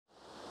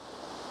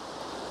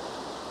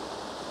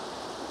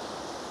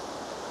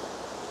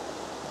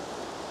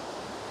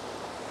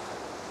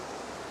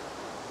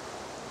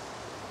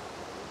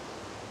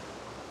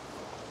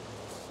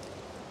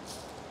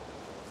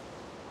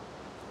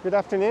Good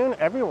afternoon,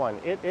 everyone.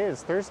 It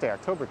is Thursday,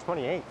 October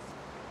 28th.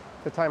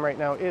 The time right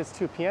now is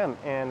 2 p.m.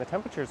 and the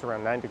temperature is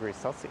around 9 degrees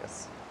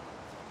Celsius.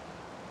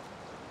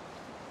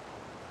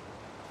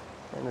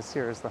 And this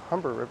here is the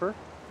Humber River.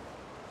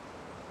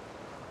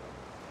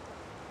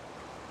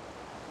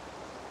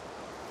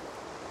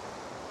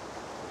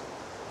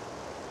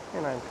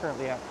 And I'm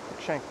currently at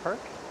Cruickshank Park.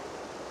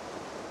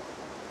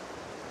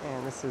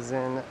 And this is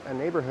in a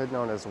neighborhood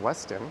known as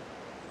Weston.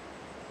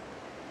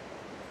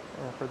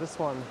 And for this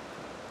one,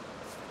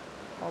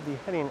 I'll be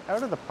heading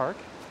out of the park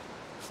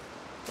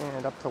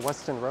and up to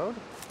Weston Road.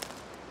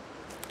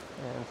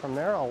 And from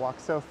there, I'll walk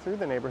south through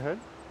the neighborhood.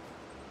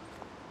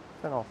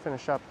 Then I'll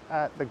finish up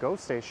at the GO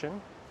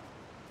station.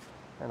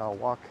 And I'll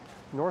walk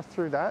north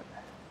through that.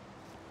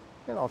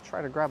 And I'll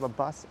try to grab a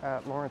bus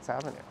at Lawrence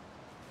Avenue.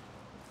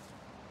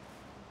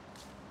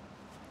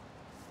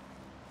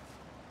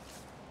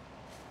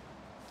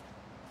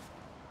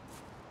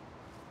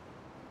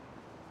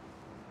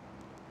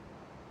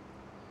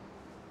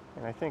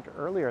 And I think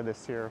earlier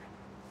this year,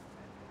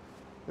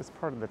 this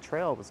part of the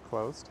trail was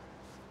closed.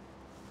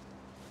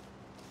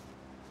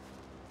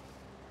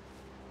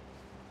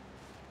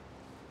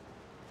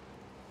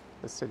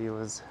 The city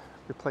was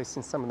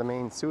replacing some of the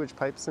main sewage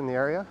pipes in the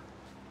area.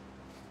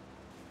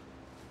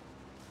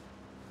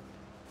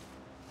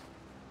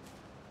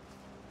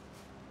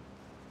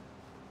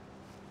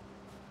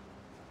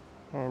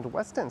 And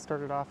Weston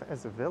started off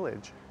as a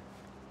village.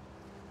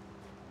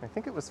 I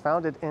think it was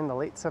founded in the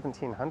late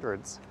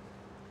 1700s.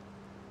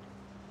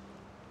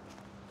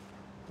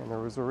 And there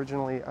was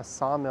originally a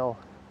sawmill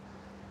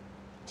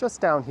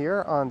just down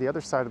here on the other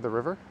side of the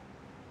river.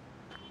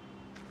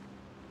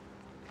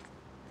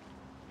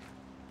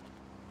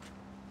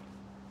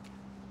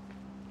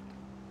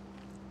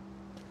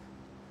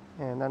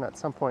 And then at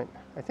some point,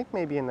 I think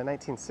maybe in the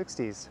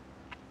 1960s,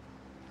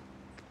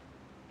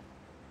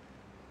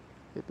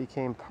 it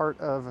became part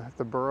of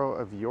the borough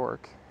of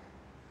York,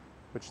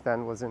 which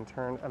then was in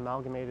turn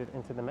amalgamated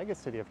into the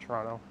megacity of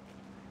Toronto.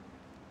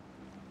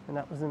 And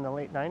that was in the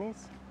late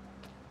 90s.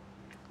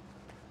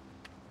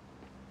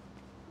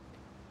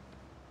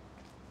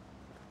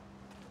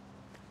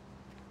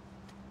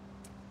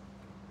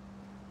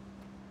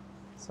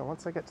 So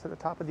once I get to the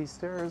top of these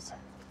stairs,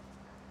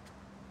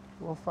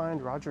 we'll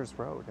find Rogers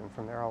Road, and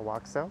from there I'll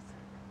walk south.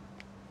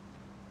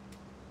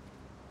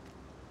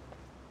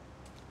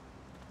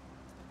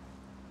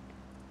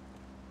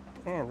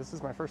 And this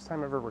is my first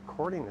time ever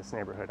recording this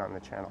neighborhood on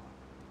the channel.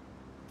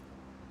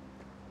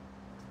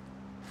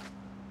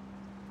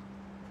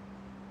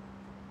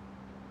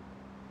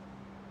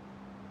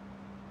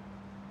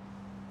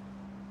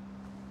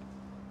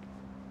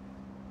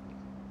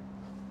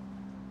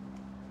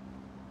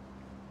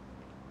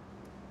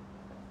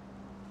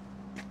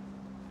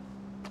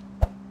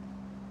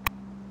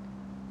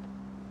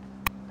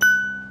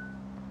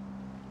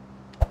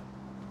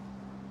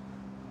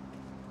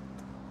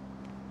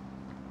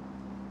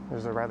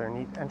 There's a rather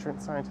neat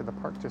entrance sign to the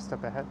park just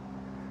up ahead.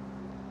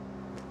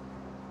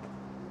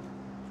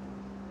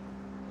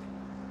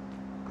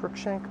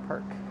 Cruickshank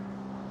Park.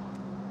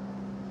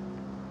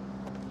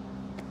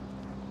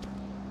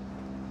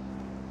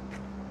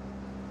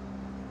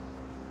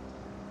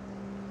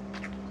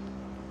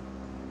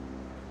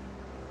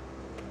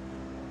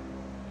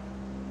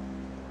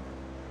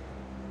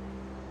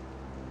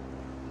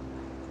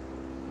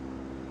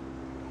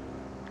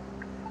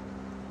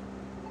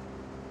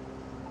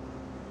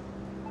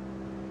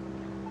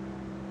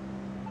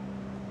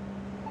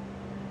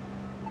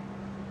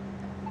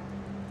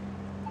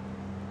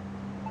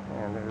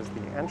 And there's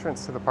the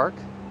entrance to the park.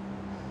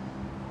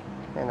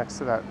 And next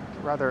to that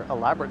rather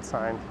elaborate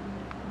sign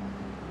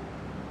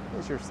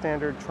is your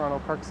standard Toronto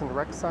Parks and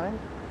Rec sign.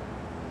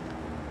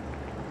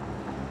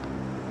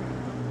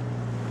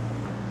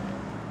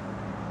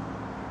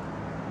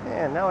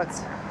 And now it's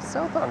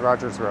south on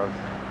Rogers Road.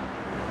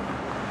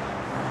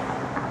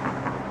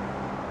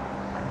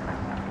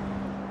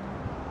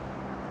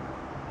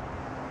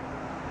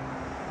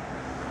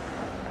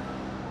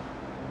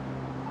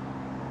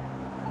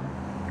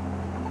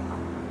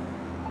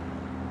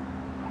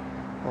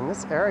 And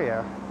this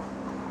area,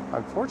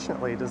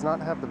 unfortunately, does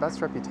not have the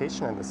best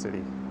reputation in the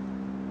city.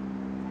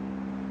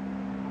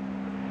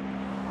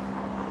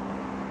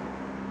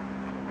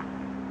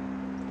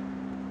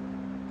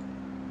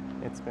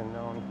 It's been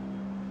known,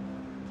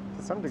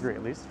 to some degree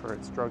at least, for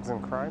its drugs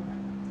and crime.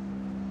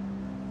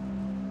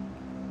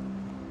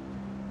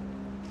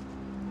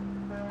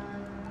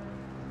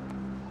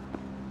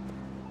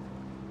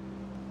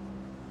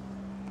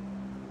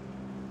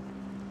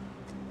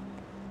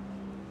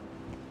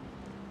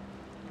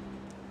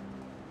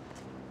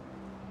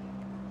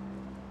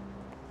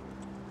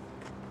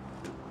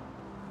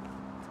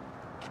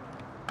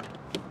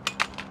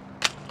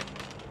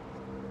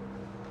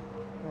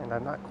 And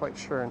I'm not quite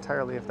sure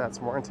entirely if that's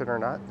warranted or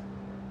not.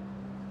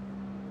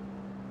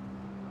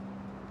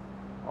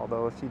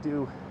 Although if you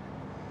do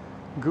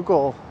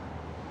Google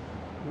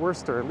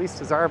worst or least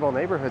desirable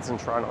neighborhoods in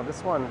Toronto,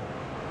 this one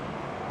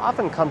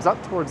often comes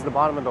up towards the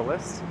bottom of the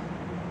list.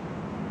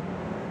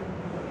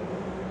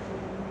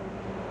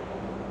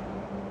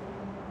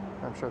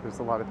 I'm sure there's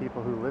a lot of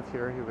people who live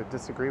here who would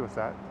disagree with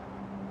that.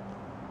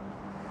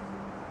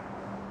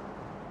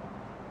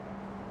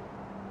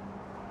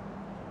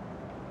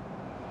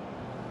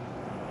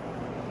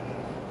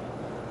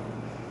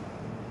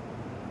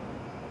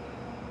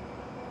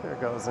 There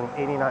goes an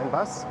 89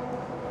 bus.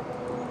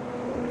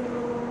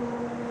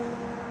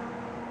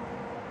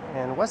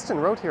 And Weston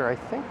Road here, I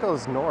think,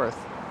 goes north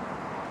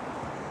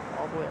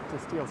all the way up to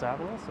Steeles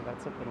Avenue, so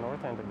that's at the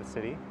north end of the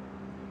city.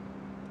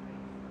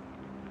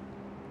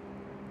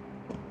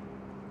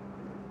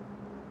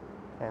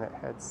 And it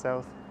heads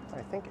south,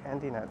 I think,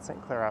 ending at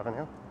St. Clair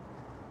Avenue.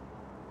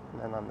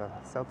 And then on the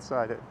south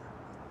side, it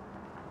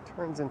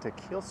turns into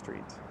Keele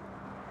Street.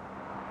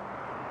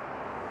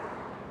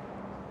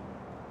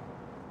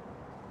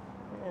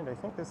 And I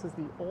think this is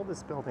the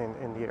oldest building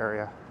in the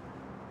area.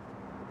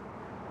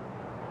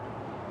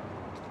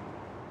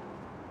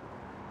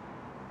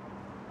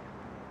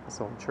 This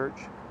old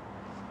church,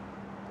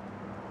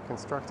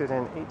 constructed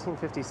in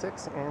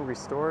 1856 and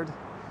restored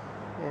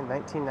in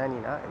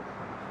 1999.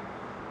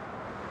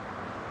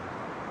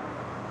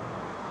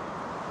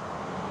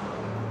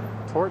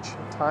 Torch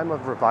Time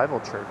of Revival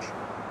Church.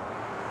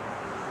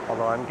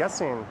 Although I'm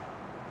guessing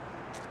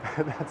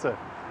that's a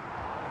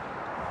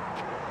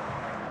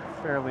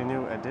fairly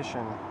new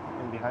addition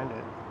in behind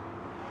it.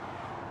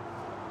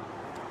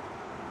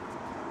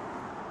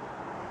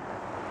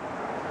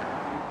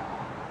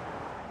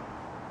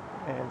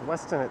 And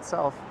Weston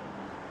itself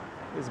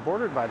is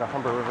bordered by the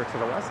Humber River to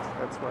the west.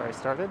 That's where I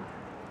started.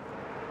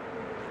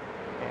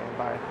 And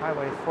by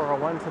Highway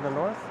 401 to the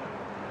north.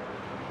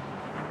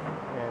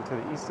 And to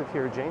the east of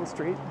here, Jane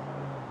Street.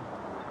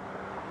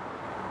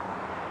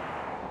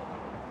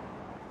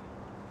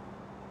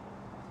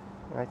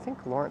 And I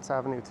think Lawrence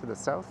Avenue to the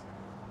south,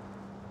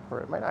 or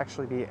it might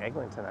actually be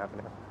Eglinton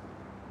Avenue.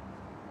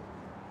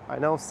 I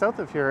know south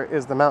of here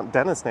is the Mount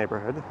Dennis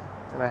neighborhood,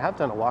 and I have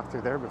done a walk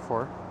through there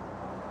before.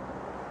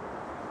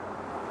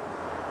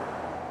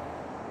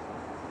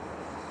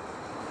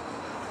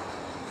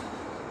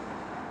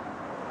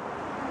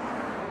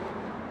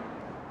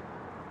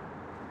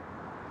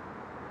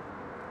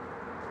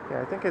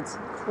 Yeah, I think it's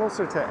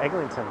closer to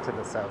Eglinton to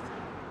the south.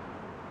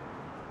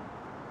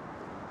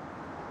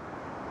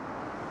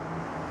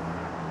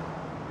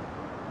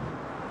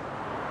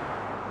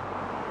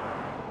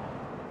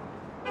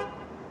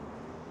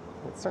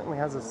 It certainly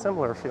has a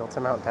similar feel to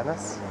Mount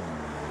Dennis.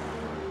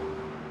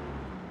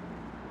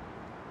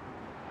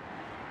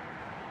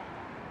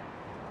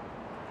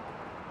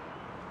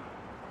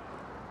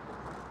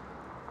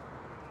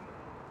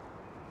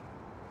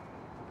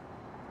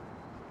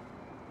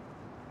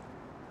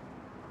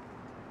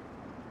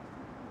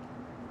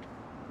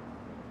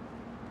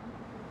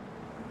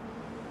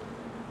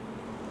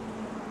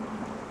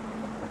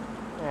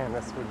 And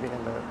this would be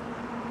in the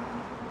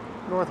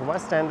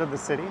northwest end of the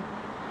city,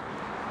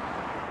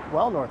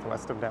 well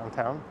northwest of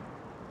downtown.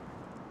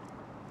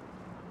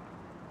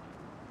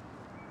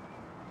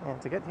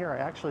 And to get here, I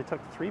actually took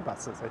 3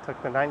 buses. I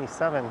took the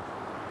 97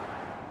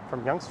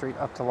 from Yonge Street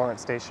up to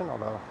Lawrence Station,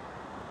 although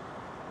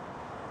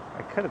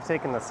I could have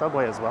taken the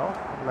subway as well.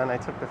 And then I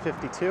took the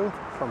 52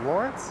 from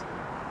Lawrence.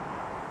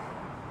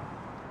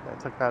 I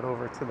took that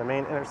over to the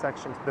main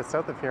intersection to the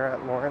south of here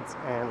at Lawrence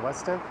and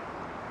Weston.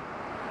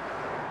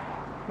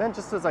 Then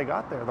just as I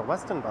got there, the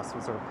Weston bus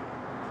was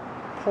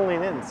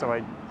pulling in, so I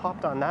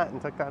hopped on that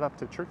and took that up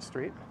to Church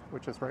Street,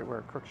 which is right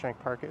where Cruickshank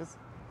Park is.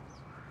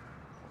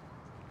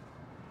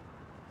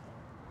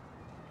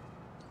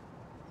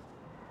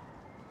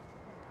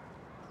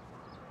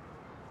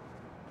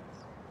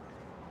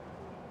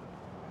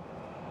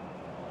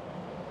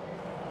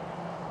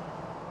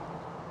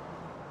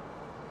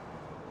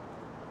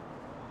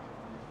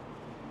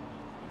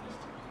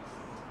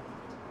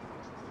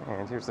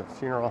 And here's a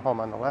funeral home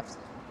on the left.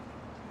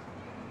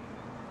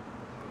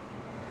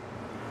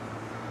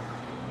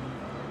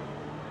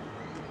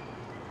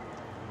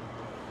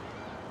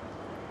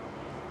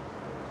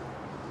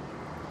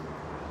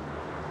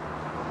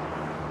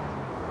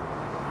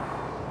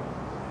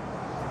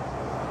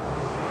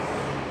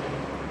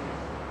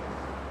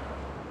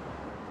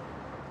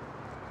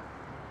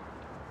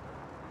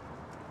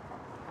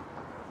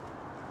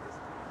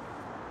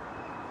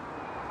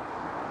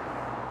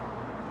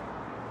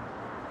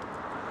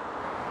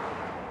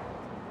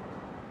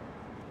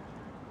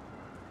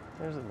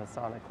 There's a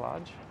Masonic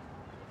Lodge.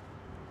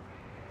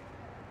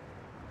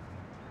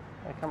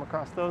 I come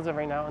across those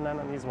every now and then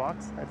on these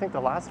walks. I think the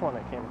last one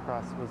I came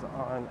across was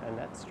on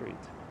Annette Street.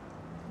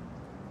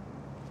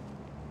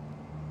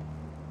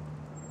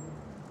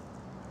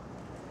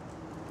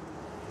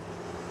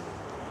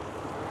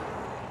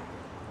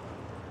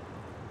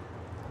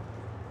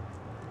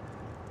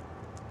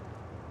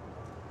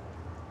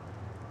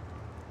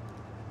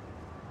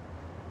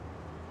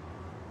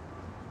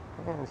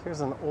 And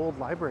here's an old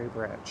library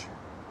branch.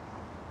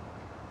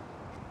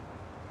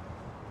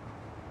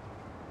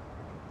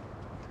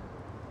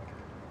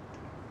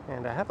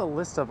 And I have a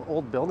list of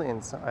old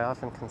buildings I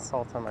often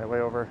consult on my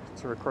way over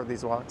to record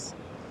these walks.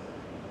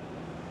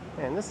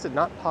 And this did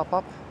not pop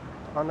up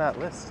on that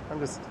list. I'm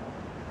just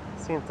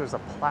See if there's a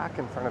plaque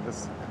in front of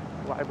this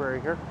library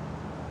here.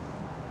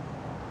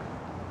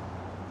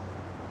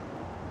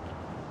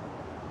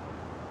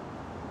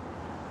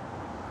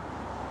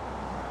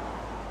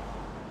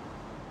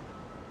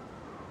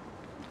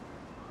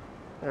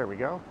 There we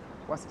go.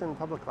 Weston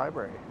Public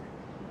Library.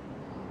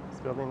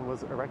 This building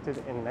was erected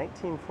in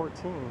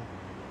 1914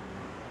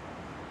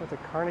 with a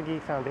Carnegie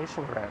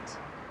Foundation grant.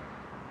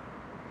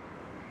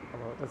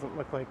 Although it doesn't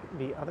look like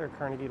the other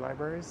Carnegie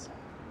libraries.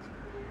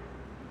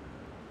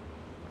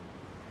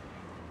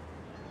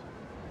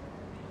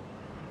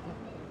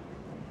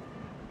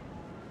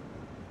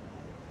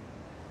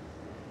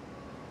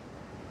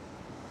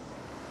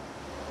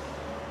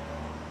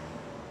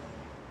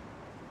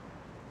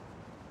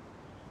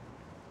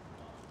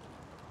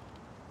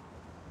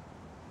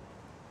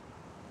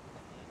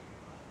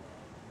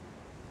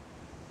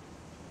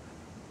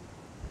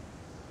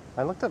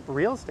 I looked up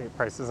real estate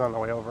prices on the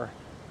way over,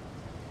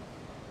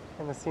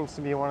 and this seems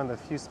to be one of the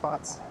few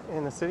spots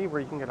in the city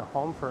where you can get a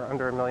home for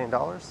under $1 million.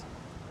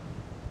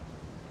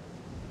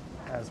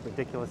 As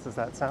ridiculous as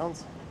that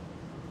sounds.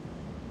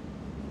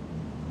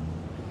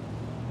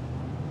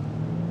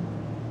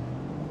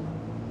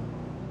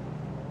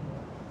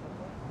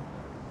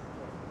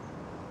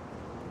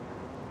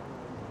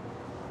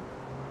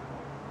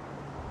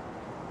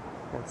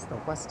 It's the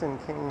Weston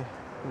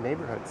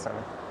Neighbourhood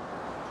Center.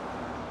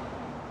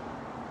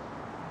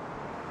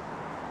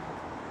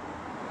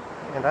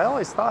 And I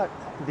always thought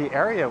the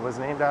area was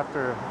named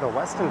after the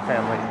Weston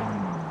family,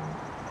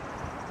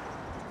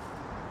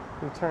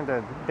 who turned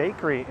a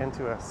bakery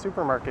into a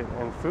supermarket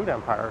and food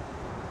empire.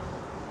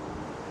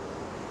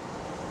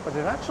 But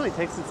it actually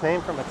takes its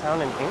name from a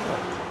town in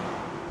England.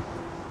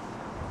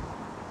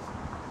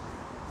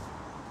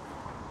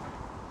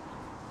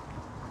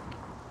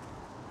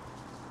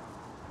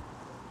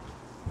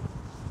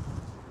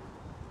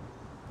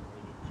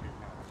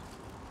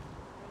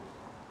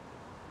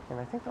 And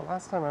I think the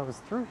last time I was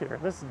through here,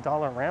 this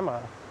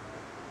Dollarama,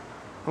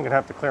 I'm gonna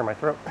have to clear my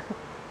throat.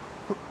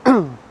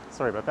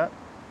 Sorry about that.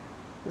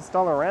 This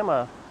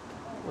Dollarama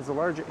was a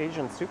large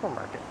Asian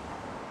supermarket.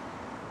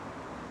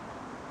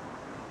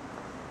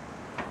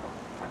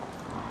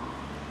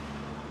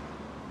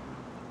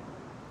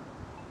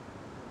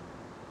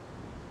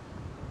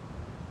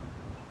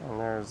 And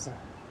there's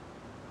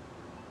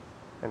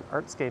an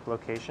Artscape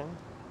location.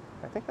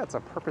 I think that's a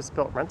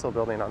purpose-built rental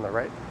building on the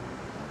right.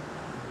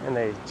 And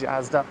they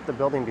jazzed up the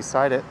building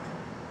beside it.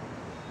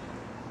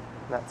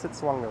 And that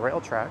sits along the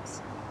rail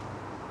tracks.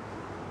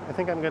 I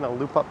think I'm going to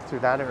loop up through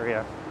that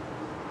area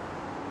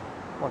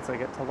once I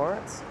get to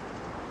Lawrence.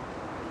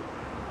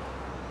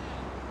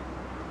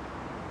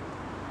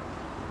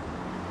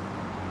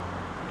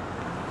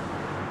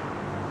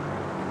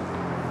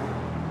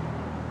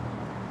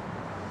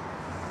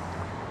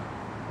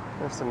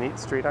 There's some neat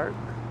street art.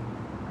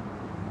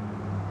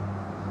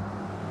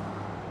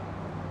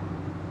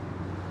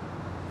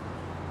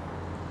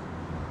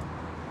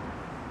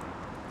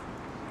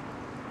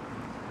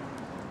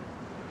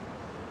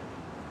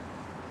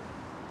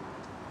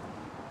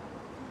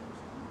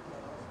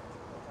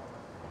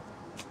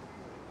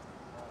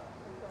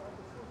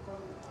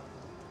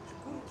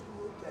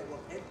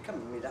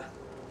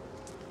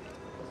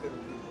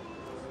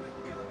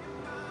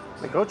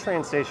 The GO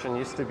train station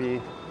used to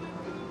be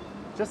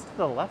just to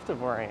the left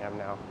of where I am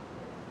now.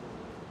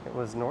 It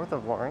was north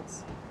of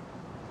Lawrence,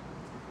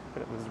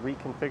 but it was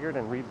reconfigured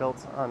and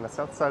rebuilt on the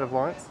south side of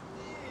Lawrence.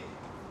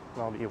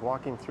 And I'll be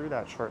walking through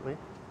that shortly.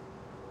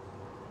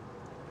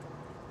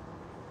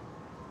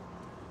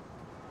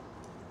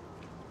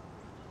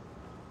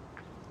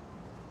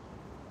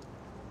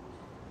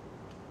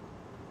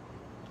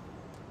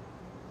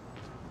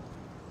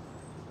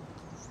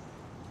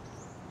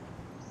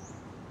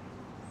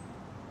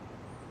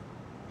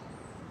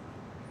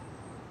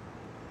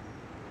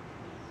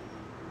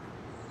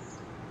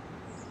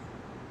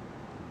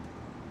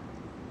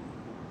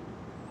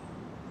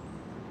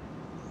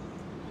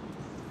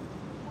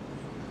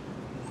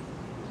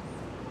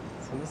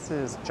 So this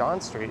is John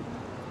Street.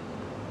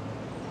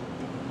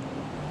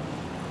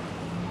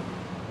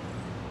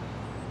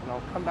 And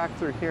I'll come back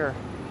through here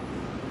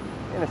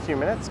in a few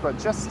minutes, but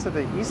just to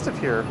the east of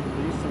here,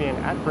 there used to be an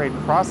at-grade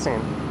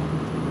crossing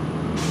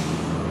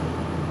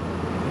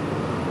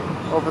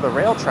over the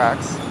rail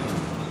tracks.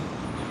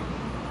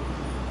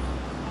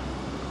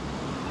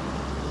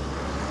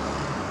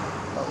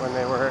 But when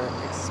they were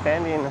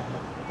expanding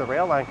the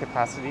rail line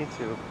capacity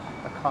to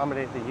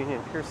accommodate the Union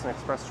Pearson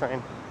Express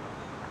train,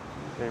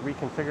 they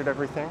reconfigured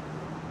everything.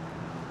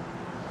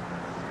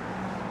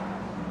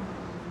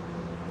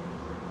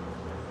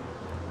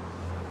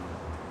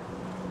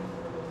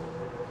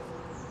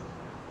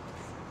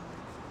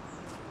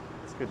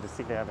 It's good to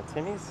see they have a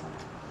Timmy's.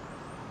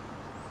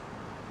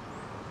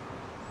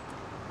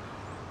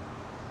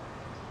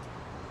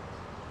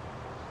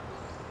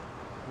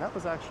 And that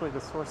was actually the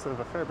source of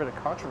a fair bit of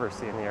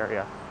controversy in the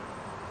area.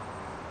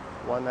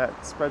 One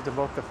that spread to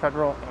both the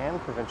federal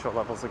and provincial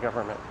levels of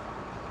government.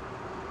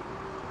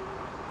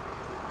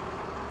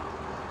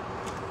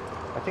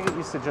 I think it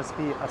used to just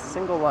be a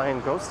single line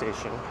GO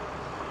station.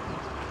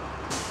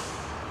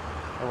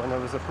 And when there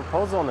was a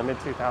proposal in the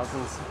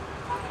mid-2000s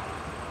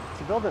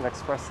to build an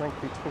express link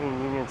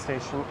between Union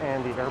Station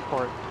and the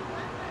airport,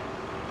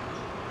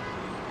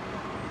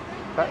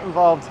 that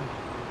involved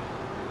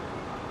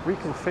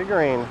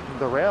reconfiguring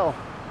the rail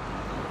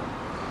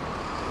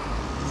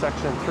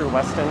section through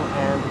Weston,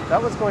 and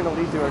that was going to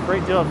lead to a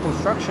great deal of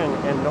construction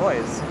and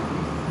noise.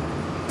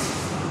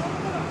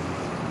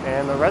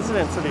 And the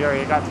residents of the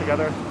area got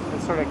together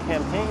and sort of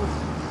campaigned.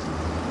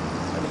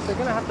 And if they're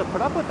going to have to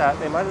put up with that,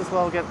 they might as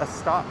well get a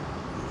stop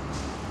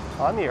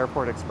on the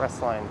Airport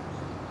Express line.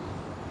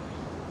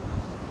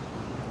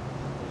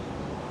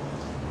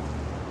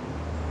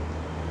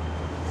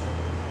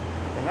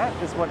 And that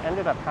is what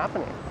ended up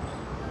happening.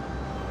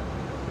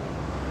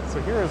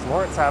 So here is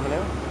Lawrence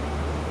Avenue.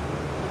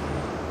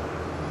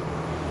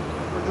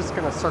 We're just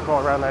going to circle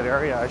around that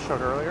area I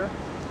showed earlier.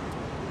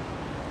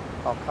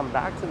 I'll come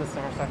back to this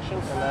intersection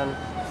and then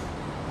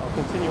I'll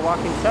continue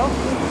walking south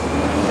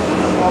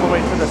all the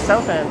way to the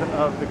south end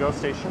of the GO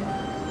station.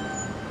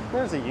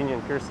 There's a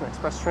Union Pearson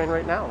Express train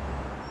right now.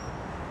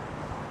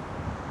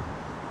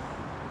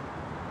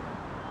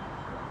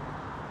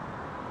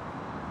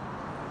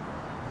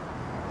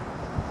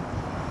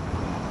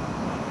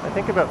 I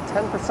think about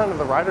 10% of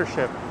the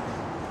ridership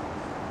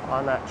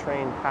on that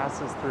train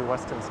passes through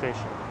Weston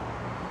Station.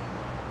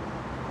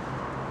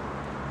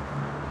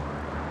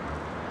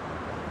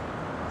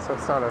 So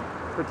it's not a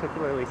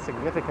particularly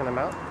significant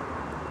amount.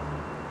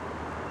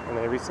 And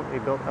they recently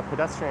built a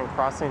pedestrian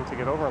crossing to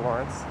get over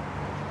Lawrence.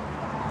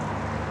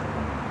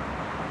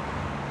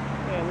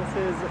 And this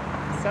is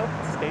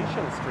South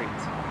Station Street.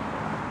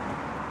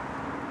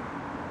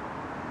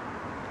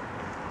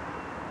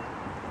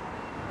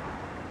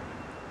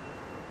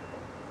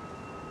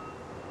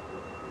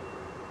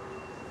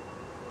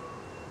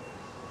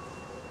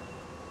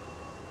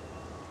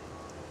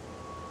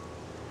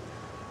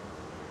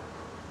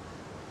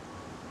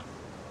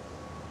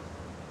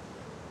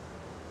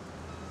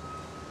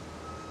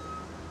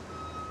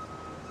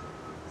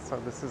 So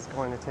this is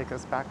going to take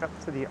us back up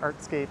to the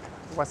Artscape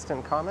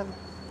Weston Common.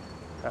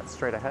 That's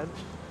straight ahead.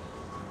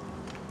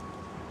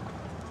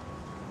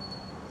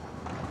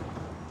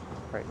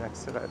 Right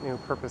next to that new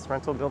Purpose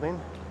Rental building.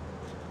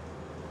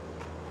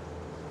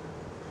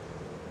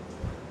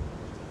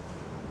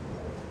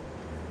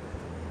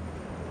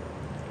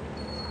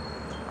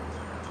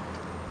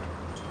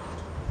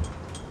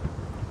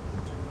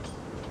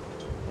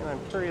 And I'm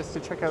curious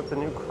to check out the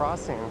new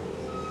crossing,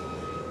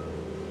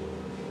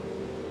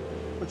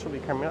 which will be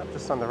coming up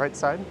just on the right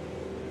side.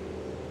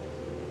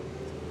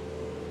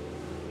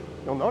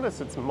 You'll notice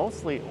it's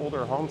mostly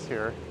older homes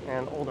here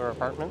and older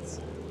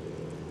apartments.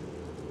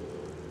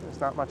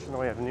 There's not much in the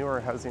way of newer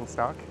housing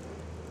stock.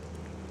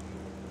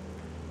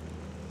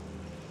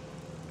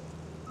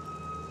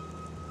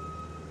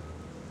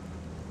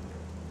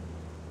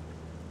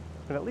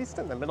 But at least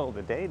in the middle of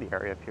the day, the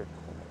area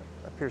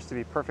appears to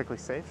be perfectly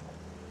safe.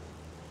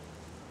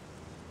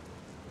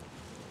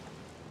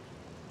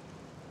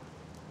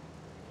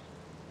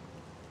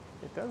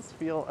 It does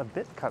feel a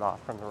bit cut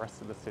off from the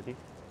rest of the city.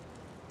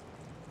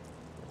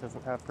 It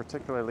doesn't have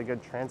particularly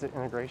good transit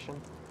integration.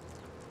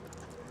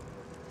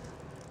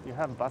 You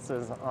have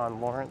buses on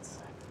Lawrence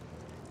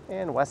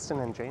and Weston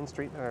and Jane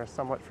Street that are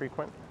somewhat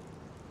frequent.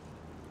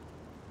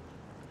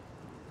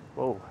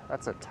 Whoa,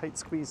 that's a tight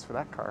squeeze for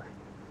that car.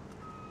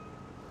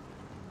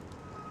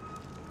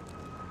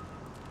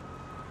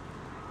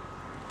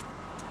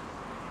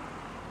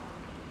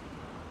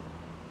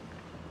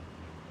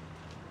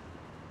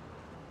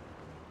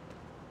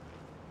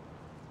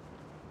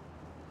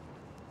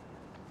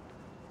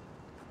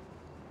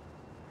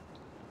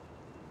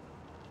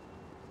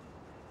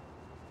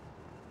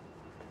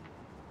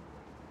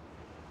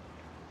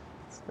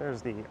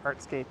 There's the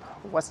Artscape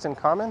Weston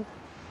Common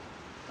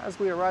as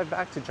we arrive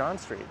back to John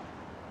Street.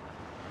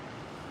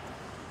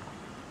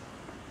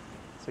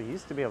 So you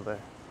used to be able to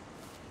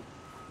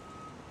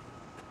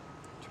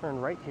turn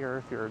right here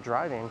if you're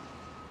driving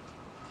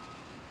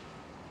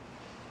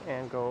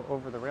and go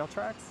over the rail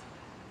tracks.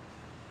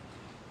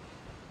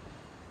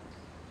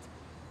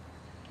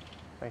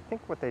 I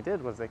think what they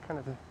did was they kind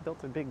of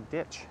built a big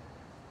ditch,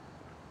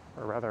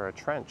 or rather a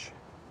trench,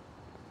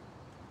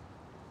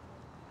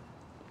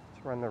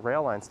 run the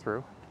rail lines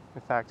through.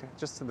 In fact,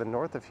 just to the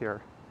north of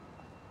here,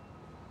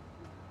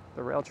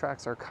 the rail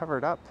tracks are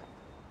covered up,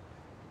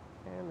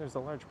 and there's a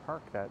large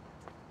park that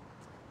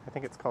I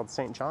think it's called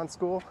St. John's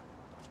School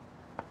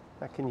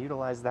that can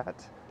utilize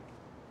that.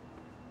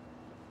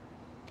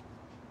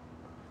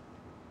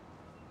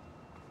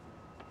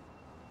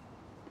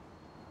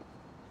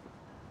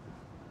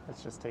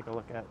 Let's just take a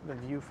look at the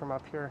view from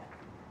up here.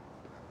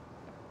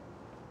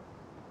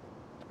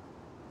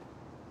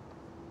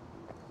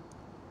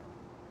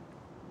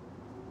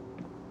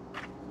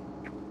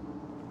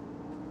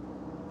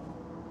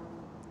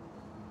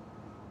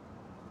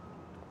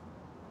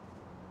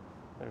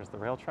 There's the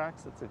rail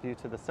tracks. It's a view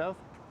to the south.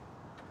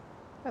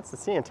 That's the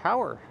CN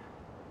Tower.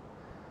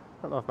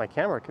 I don't know if my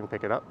camera can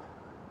pick it up.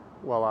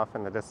 well off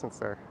in the distance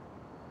there.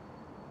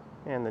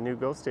 And the new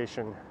GO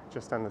station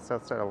just on the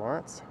south side of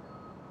Lawrence.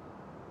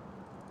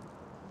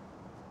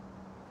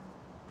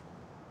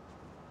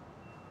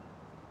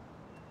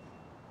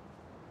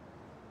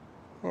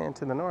 And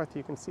to the north,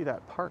 you can see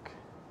that park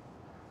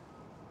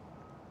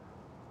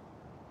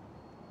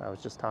I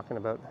was just talking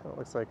about. It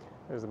looks like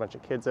there's a bunch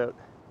of kids out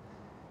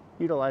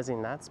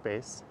utilizing that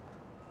space.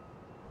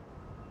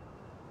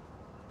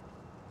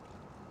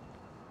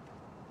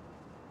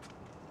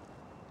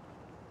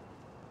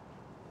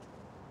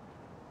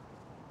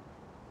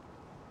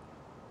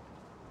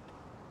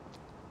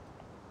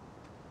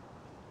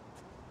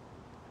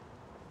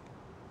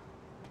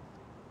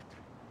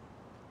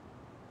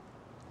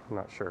 I'm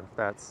not sure if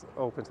that's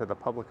open to the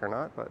public or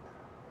not, but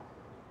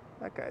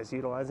that guy's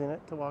utilizing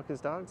it to walk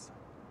his dogs.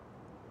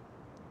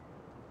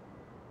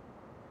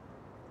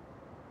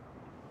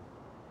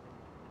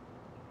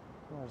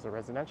 There's the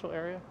residential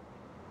area.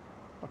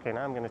 Okay,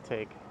 now I'm going to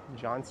take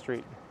John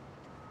Street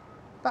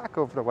back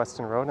over to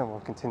Weston Road and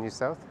we'll continue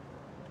south.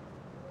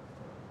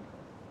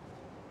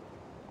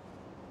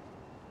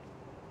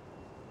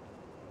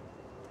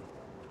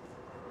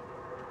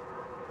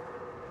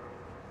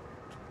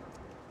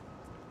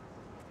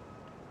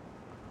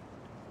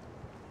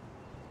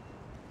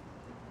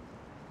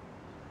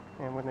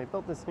 And when they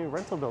built this new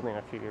rental building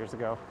a few years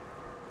ago,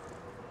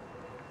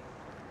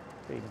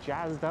 they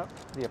jazzed up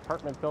the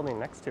apartment building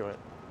next to it.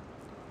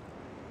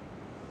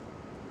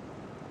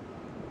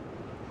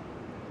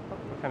 Oh,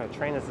 what kind of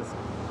train is this?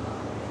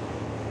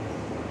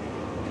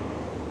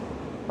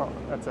 Oh,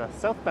 that's a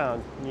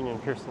southbound Union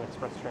Pearson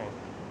Express train.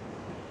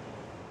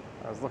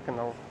 I was looking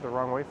the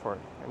wrong way for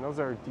it. And those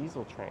are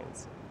diesel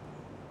trains.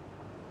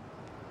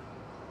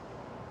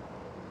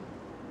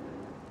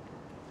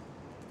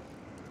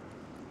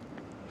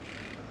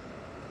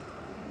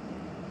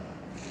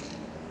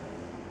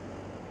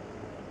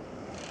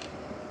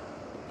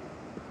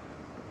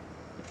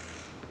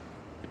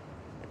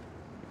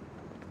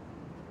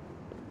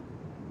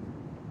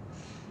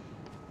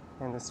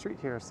 And the street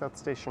here, South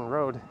Station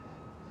Road,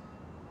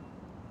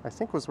 I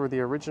think was where the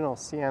original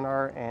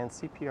CNR and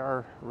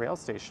CPR rail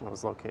station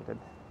was located.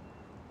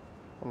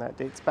 And that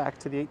dates back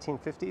to the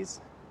 1850s.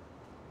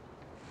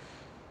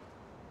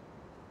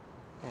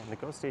 And the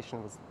GO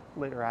station was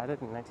later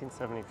added in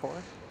 1974.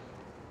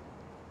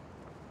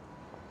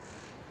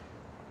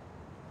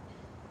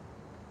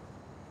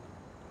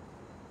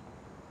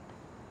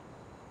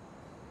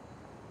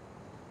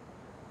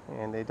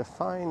 And they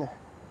define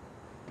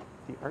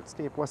the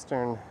Artscape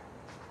Western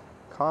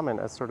Common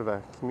as sort of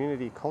a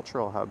community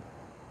cultural hub.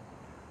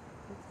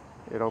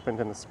 It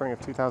opened in the spring of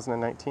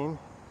 2019,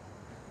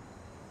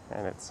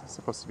 and it's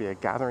supposed to be a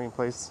gathering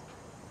place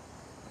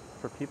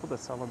for people to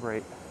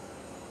celebrate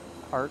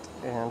art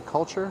and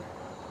culture.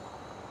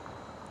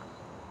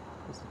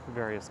 There's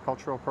various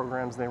cultural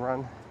programs they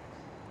run,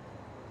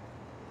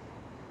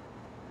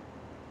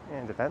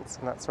 and events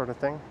and that sort of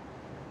thing.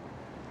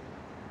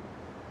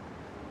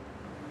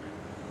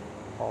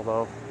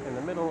 Although in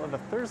the middle of a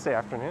Thursday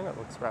afternoon, it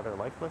looks rather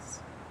lifeless.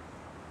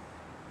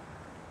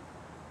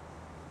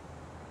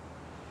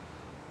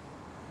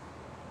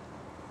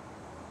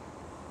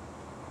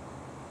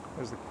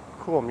 There's a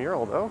cool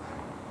mural though.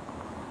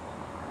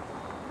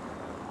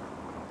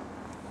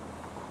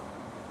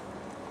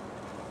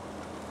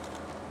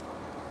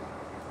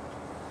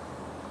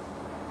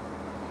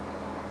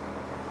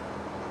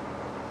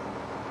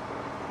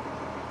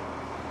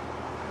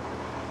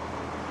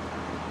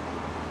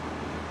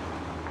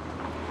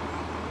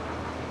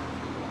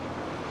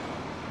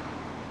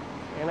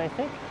 And I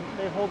think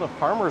they hold a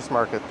farmer's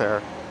market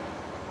there.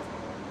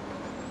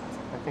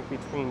 I think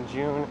between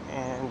June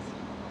and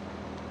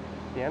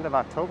the end of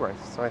October.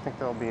 So I think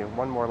there'll be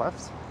one more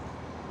left.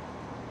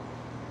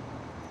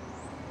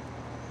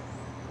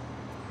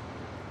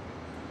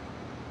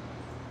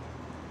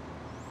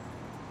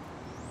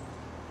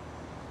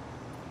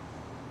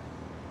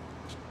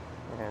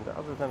 And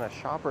other than a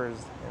Shoppers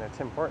and a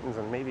Tim Hortons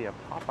and maybe a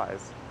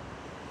Popeyes,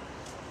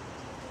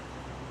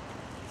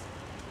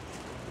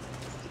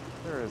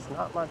 there is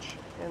not much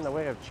in the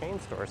way of chain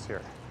stores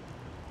here.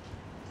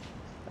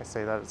 I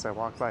say that as I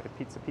walk by to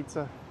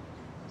Pizza,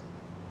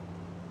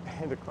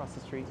 and across the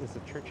street is the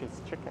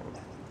Church's Chicken.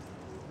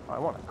 Oh, I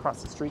want to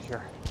cross the street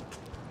here.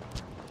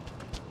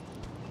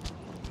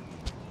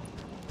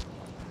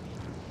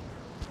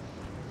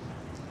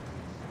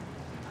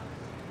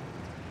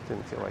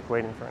 Didn't feel like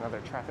waiting for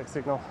another traffic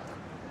signal.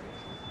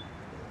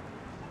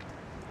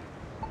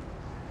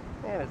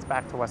 And it's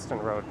back to Weston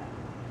Road.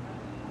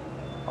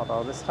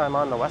 Although this time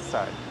on the west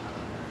side.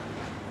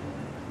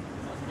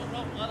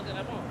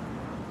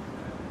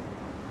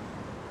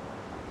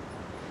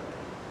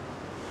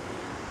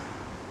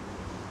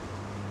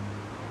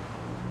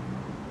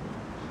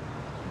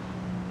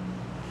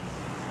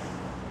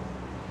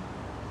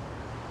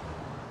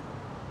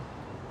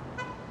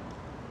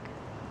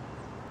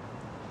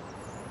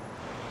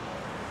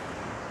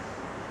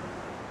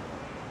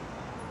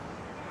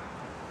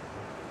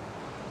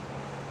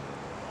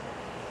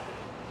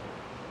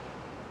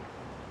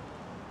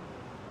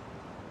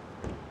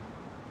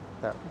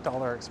 That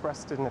Dollar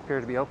Express didn't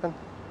appear to be open.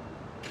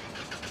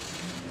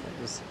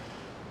 It was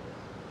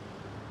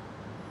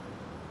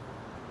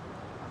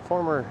a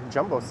former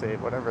Jumbo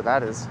Save, whatever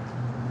that is.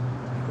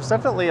 There's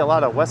definitely a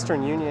lot of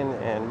Western Union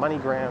and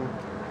MoneyGram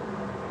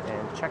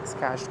and checks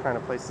cashed kind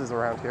of places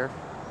around here.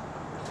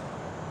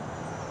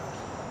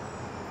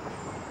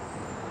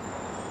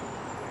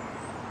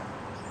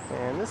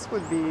 And this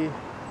would be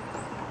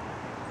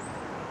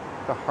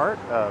the heart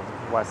of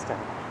Weston.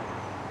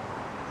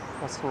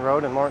 Weston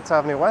Road and Lawrence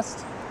Avenue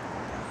West.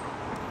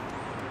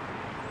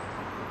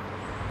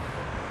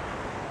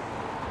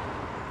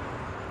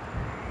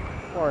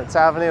 Lawrence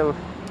Avenue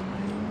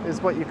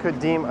is what you could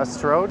deem a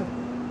strode.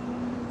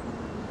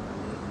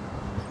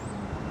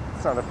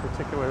 It's not a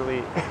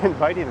particularly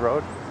inviting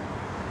road.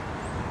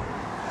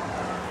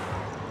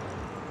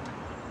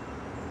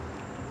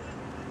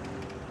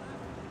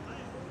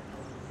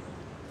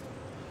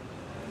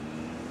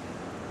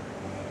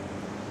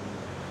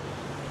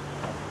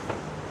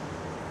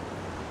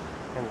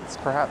 And it's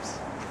perhaps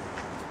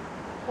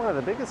one of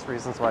the biggest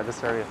reasons why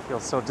this area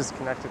feels so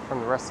disconnected from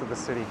the rest of the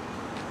city.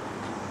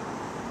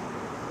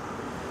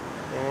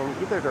 In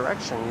either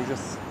direction, you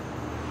just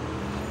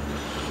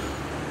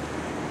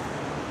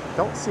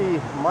don't see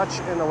much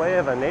in the way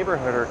of a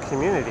neighborhood or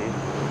community.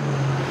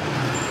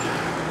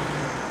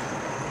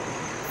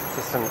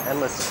 Just an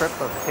endless strip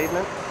of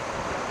pavement.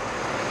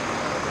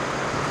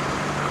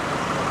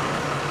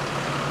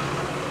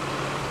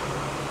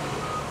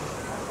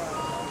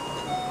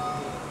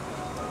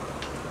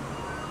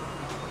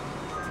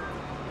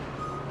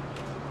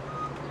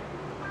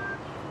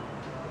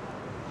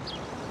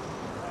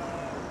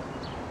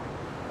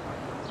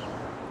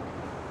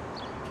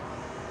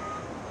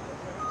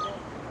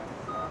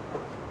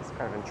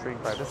 Kind of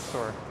intrigued by this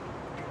store.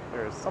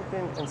 There's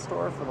something in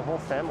store for the whole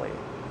family.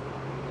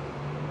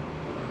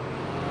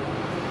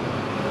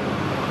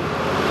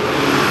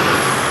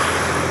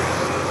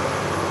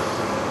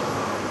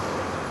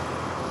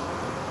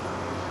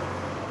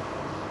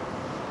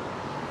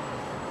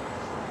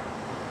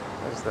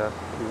 There's the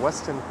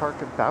Weston Park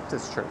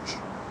Baptist Church.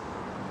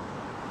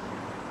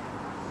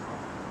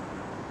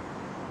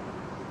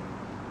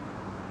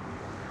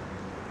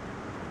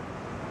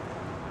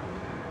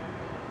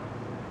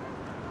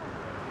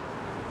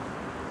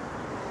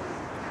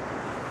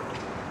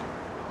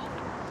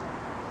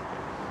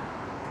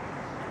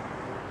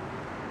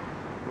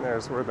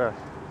 There's where the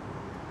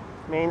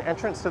main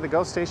entrance to the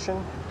GO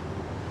station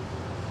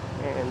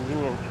and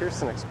Union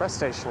Pearson Express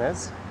station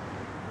is.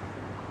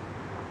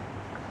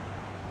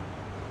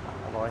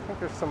 Although I think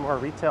there's some more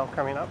retail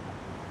coming up.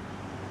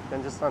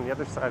 Then just on the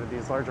other side of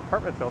these large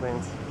apartment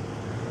buildings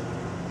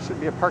should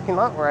be a parking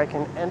lot where I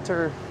can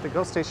enter the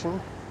GO station,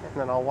 and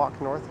then I'll walk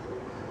north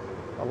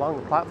along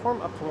the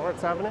platform up to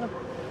Lawrence Avenue.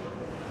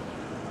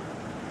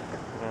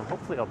 And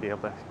hopefully I'll be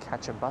able to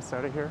catch a bus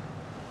out of here.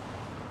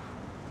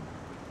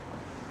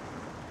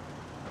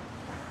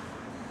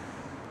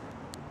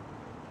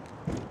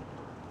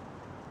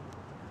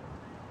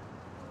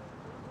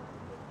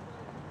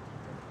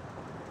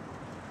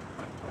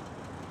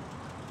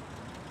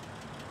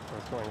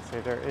 I was going to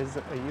say there is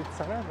a youth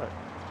center, but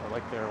or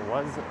like there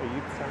was a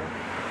youth center.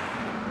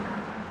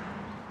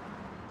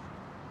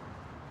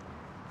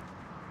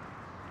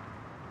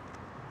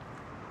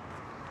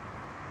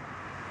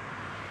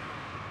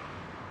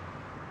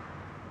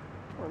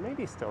 Or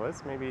maybe still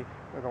is. Maybe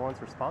they're the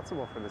ones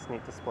responsible for this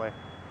neat display.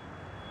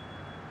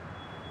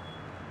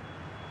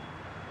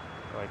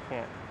 So I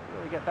can't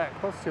really get that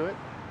close to it.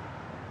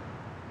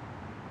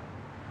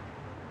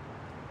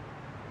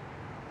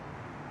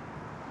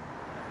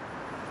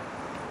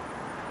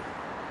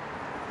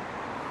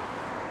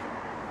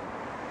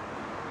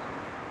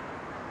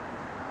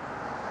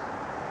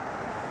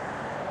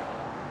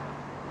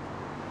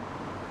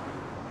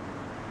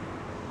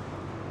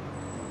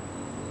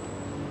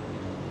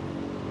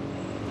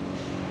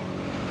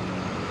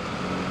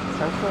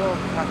 Central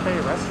Cafe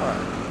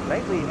Restaurant,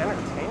 nightly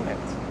entertainment.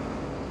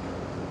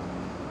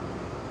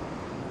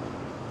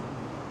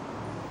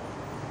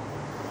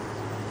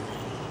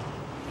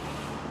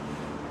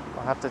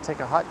 I'll have to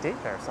take a hot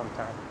date there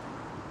sometime.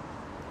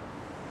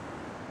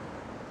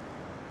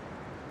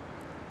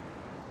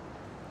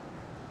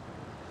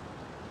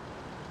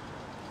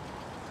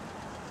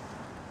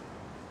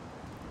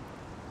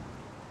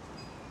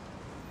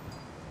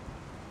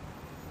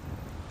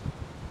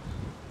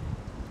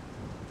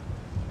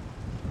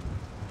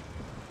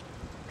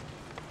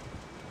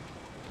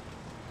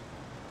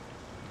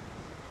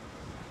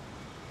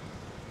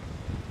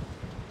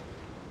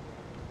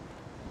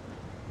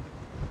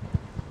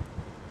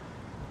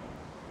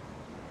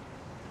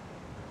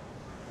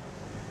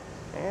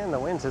 And the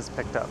wind has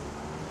picked up.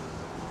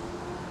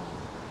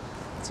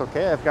 It's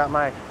okay, I've got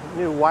my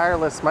new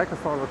wireless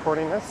microphone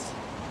recording this.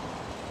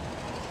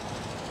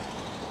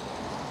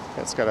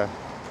 It's got a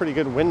pretty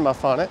good wind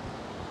muff on it.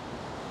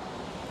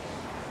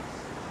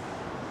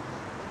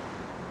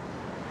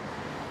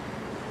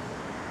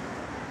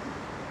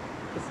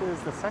 This is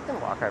the second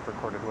walk I've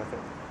recorded with it.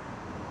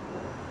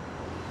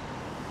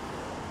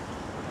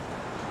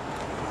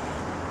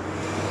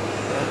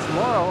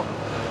 tomorrow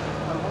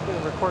I'm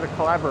hoping to record a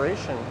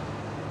collaboration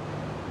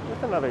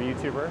with another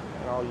YouTuber,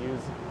 and I'll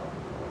use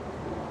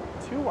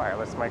 2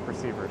 wireless mic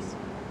receivers.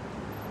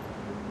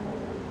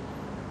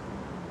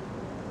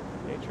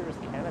 Nature's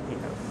Canopy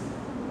House,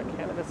 a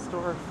cannabis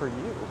store for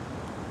you.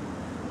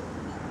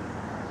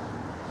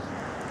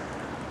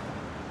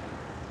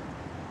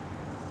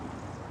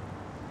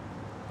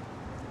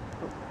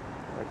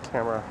 My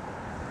camera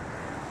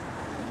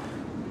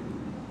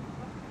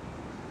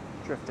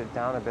drifted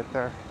down a bit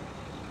there.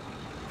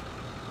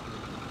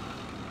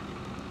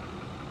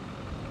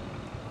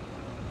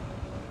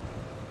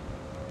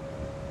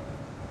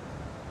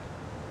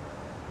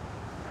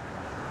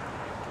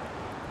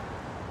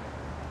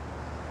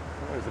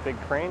 There's a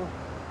big crane.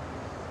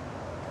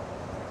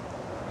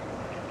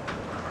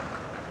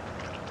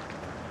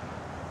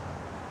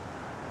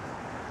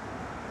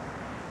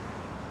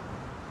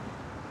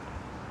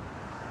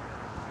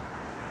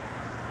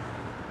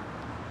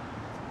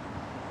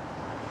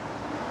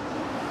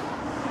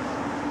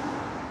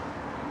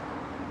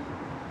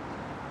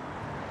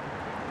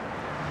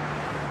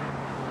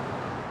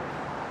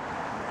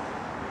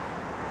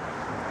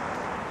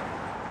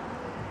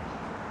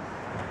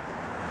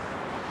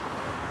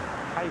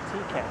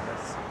 IT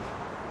campus.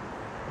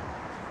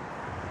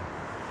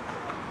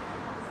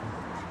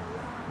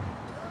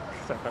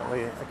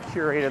 Definitely a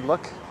curated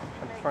look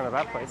in front of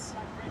that place.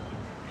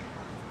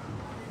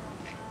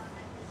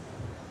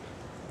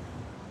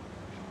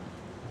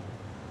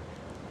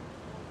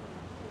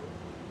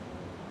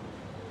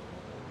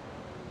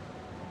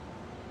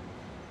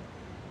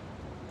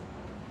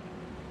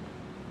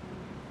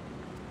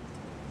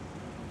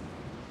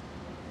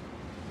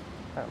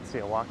 I don't see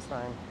a walk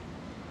sign.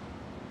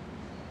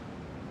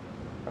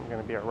 I'm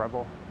going to be a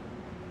rebel.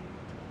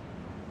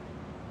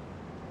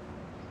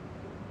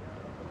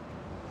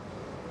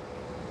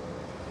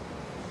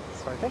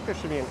 So I think there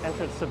should be an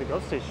entrance to the GO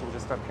station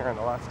just up here on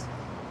the left.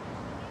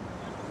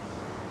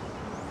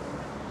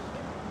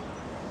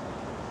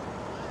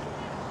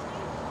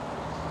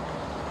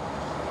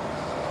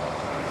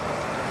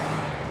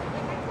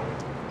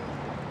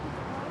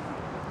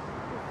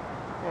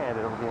 And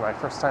it'll be my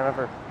first time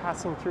ever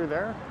passing through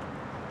there.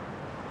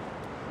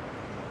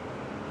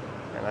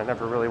 And I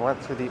never really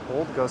went through the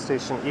old GO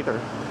station either.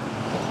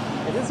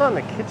 It is on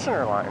the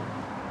Kitchener line.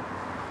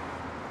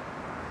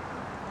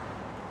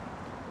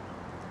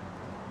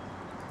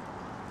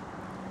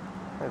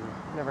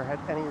 I've never had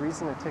any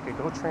reason to take a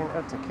GO train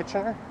out to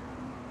Kitchener.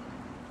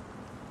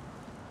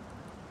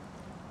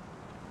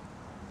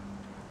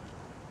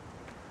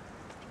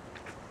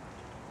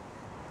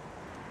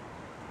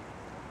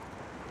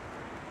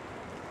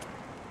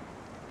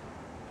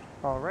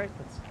 All right,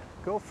 let's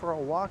go for a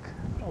walk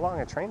along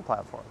a train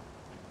platform.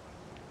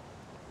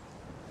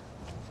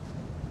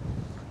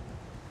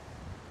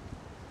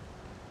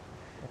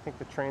 I think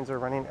the trains are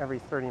running every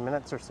 30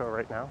 minutes or so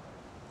right now.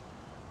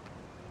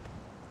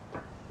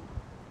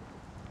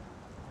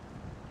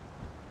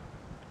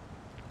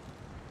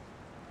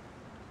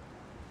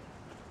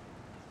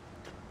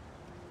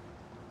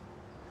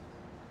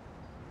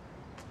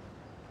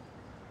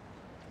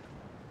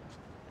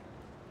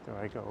 Do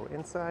I go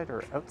inside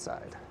or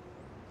outside?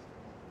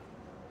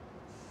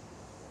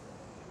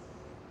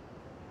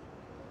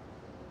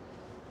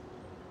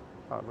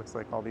 Oh, it looks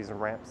like all these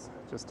ramps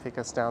just take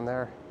us down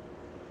there.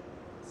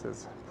 This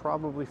is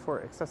probably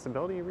for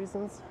accessibility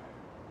reasons.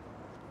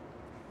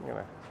 I'm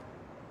gonna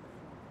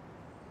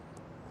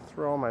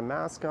throw my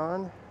mask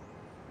on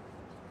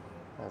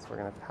as we're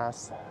gonna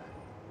pass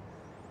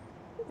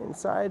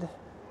inside.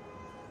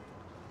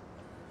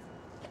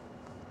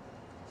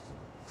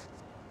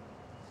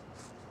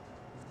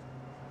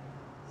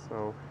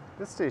 So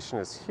this station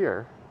is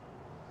here.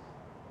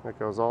 It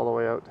goes all the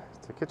way out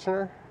to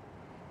Kitchener.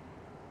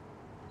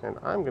 And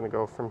I'm going to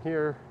go from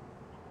here,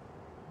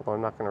 although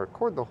I'm not going to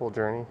record the whole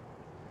journey,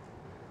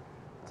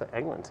 to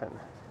Eglinton.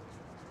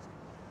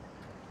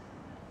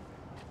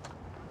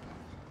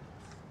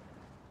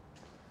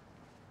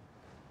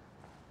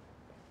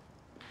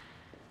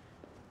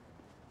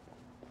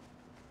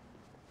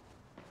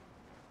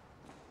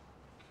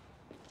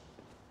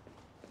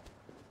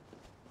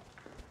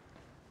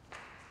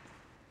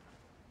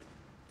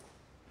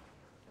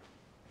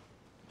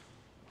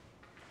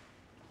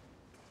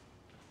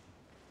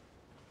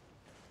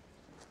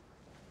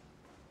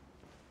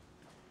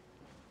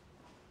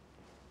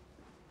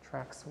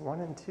 Tracks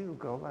 1 and 2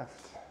 go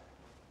left.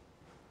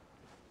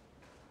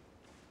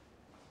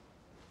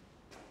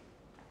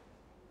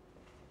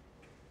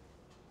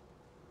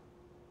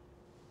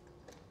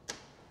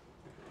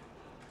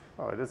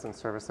 Oh, it is in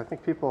service. I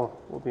think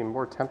people will be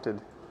more tempted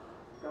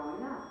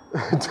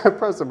to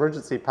press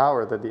emergency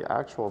power than the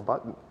actual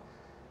button.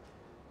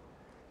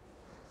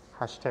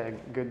 Hashtag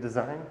good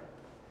design.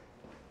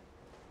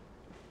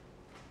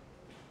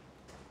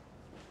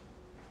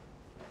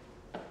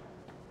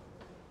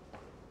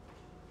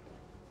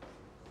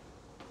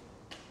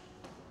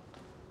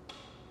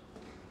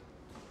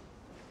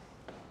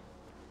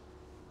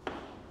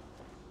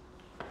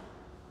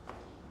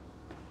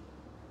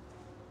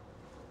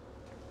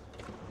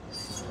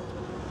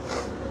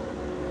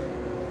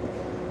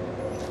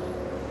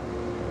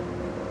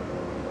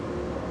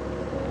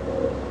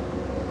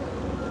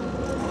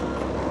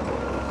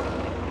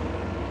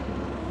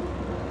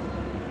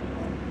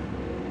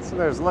 So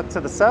there's a look to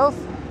the south.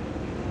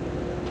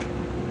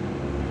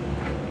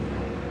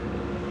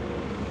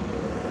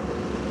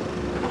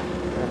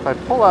 And if I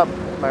pull up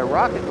my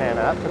Rocket Man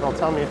app, it'll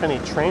tell me if any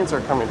trains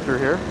are coming through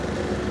here.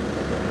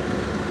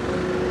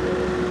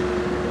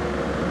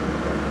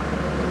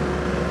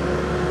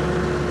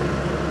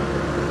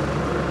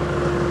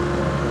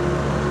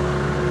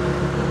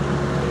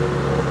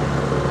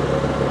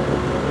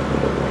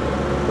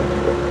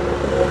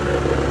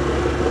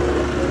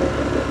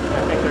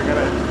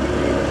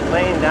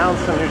 Down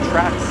some new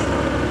tracks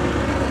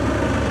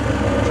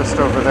just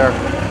over there.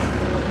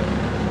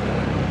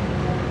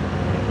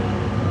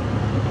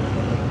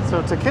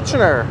 So to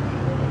Kitchener,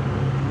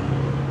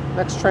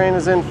 next train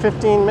is in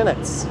 15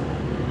 minutes.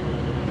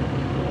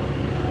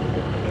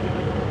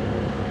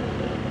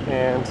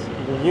 And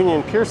the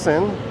Union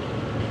Pearson,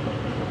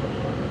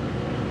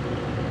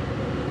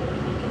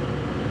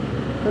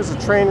 there's a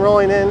train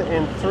rolling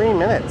in 3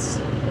 minutes.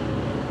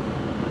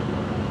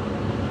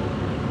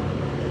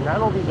 And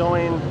that'll be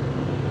going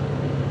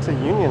to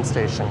Union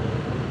Station.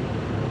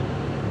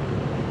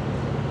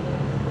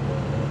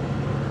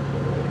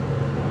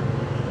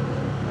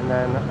 And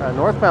then a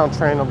northbound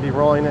train will be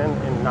rolling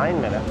in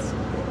 9 minutes.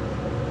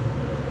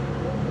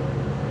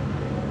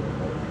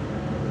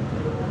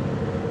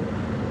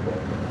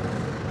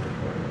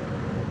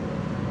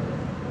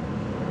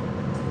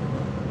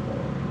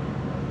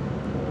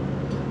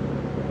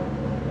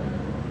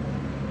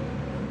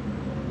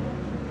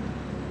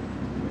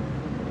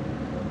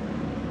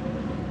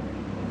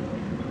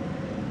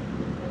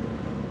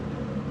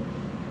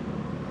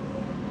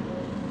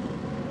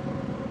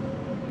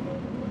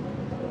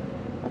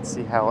 Let's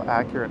see how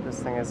accurate this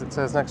thing is. It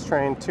says next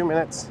train 2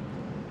 minutes,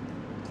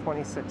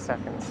 26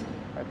 seconds.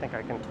 I think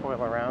I can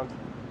toil around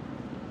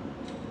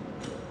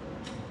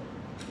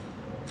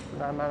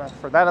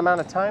for that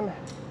amount of time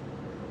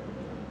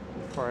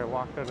before I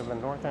walk out of the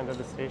north end of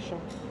the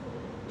station.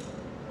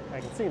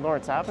 I can see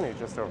Lawrence Avenue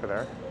just over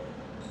there.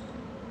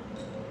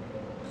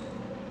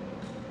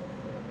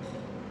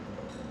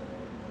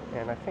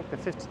 And I think the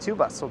 52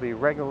 bus will be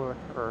regular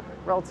or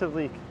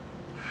relatively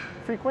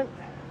frequent,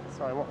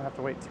 so I won't have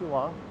to wait too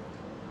long.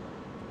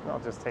 And I'll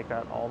just take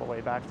that all the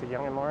way back to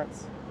Yonge and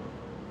Lawrence.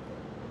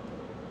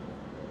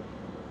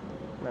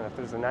 And then if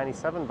there's a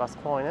 97 bus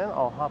pulling in,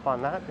 I'll hop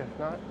on that. If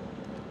not,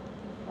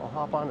 I'll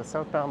hop on the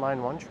southbound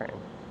Line 1 train.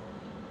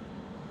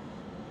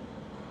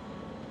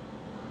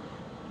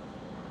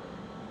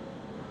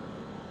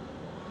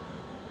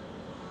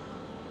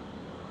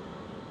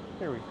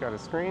 Here we've got a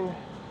screen.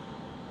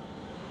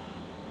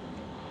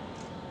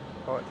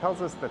 Oh, it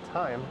tells us the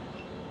time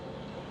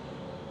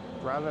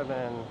rather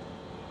than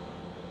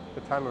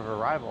the time of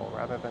arrival,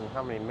 rather than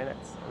how many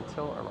minutes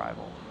until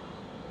arrival.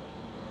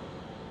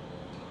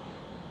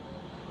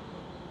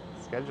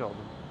 Scheduled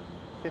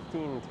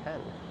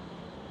 15:10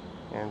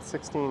 and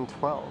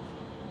 16:12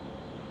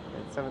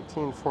 and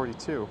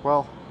 17:42.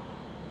 Well,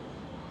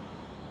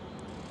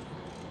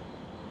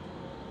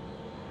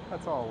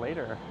 that's all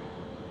later.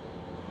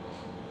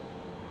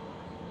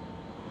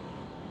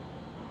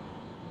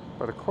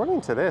 But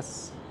according to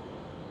this,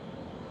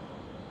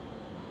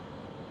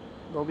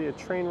 there'll be a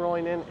train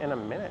rolling in a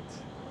minute.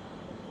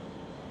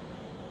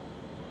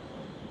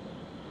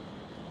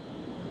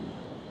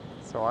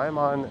 So I'm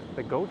on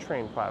the GO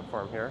train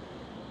platform here,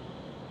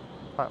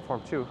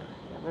 platform 2.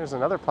 And there's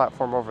another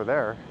platform over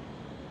there.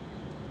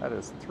 That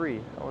is 3.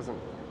 That wasn't.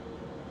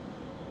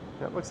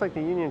 And it looks like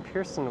the Union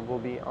Pearson will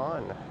be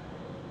on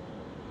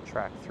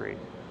track 3.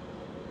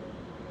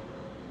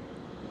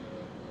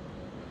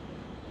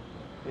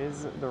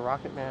 Is the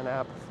Rocket Man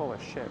app full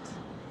of shit?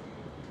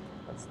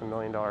 That's the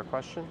million-dollar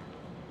question.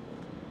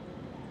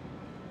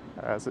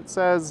 As it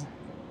says,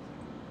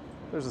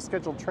 there's a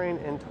scheduled train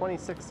in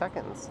 26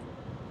 seconds.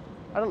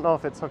 I don't know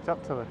if it's hooked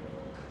up to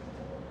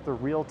the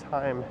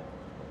real-time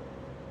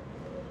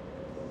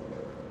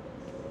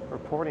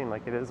reporting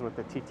like it is with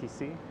the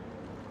TTC.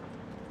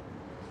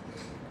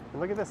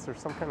 And look at this, there's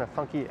some kind of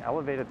funky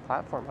elevated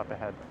platform up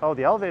ahead. Oh,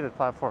 the elevated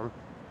platform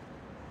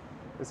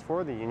is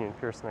for the Union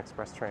Pearson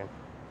Express train.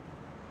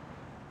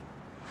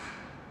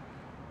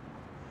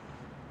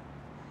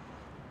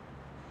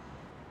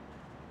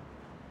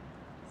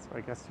 So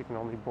I guess you can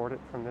only board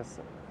it from this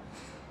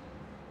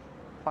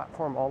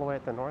platform all the way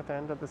at the north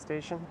end of the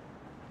station.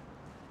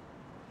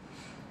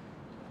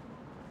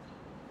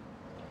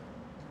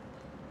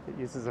 It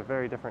uses a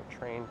very different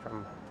train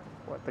from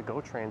what the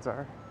GO trains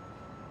are.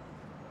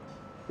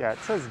 Yeah, it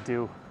says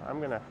due. I'm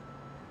gonna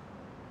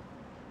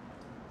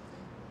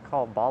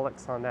call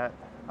bollocks on that.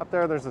 Up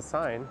there, there's a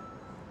sign.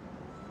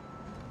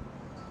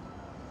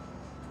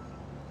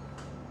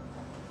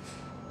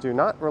 Do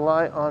not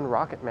rely on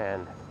Rocket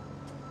Man.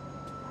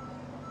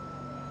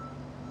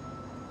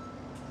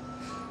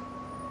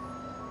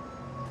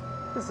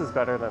 This is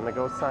better than the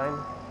GO sign.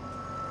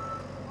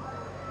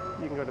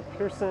 You can go to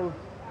Pearson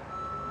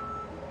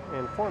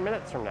in 4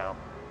 minutes from now.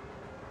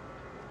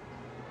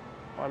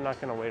 Well, I'm not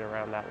going to wait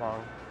around that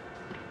long.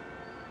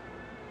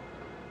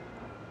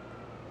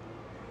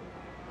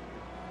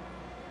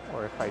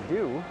 Or if I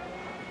do,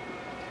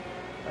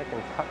 I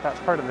can cut that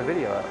part of the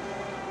video out.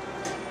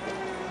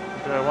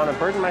 Do I want to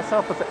burden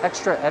myself with the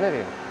extra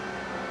editing?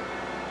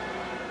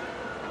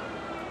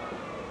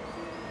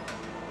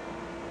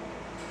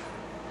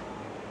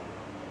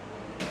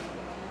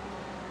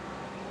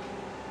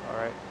 All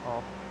right,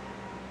 well.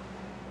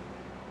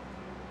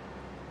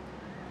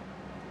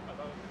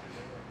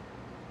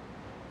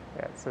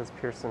 Yeah, it says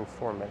Pearson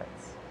 4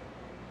 minutes.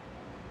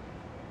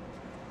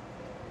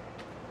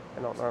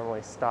 I don't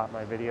normally stop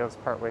my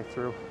videos partway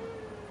through,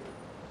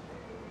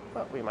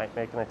 but we might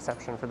make an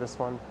exception for this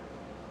one.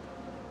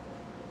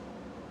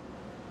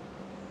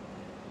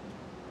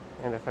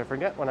 And if I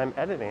forget when I'm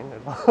editing,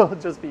 it'll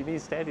just be me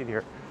standing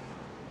here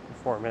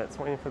for 4 minutes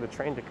waiting for the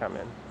train to come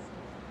in.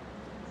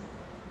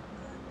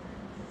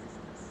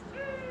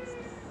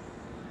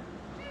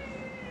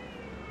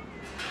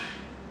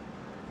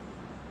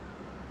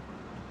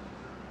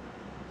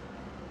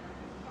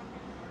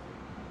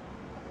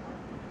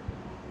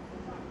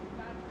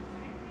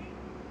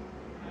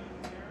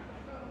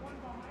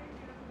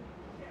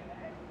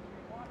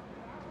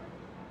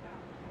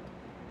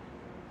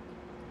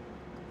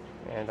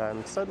 And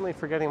I'm suddenly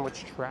forgetting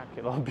which track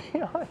it'll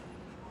be on.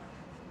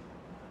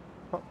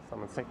 Oh,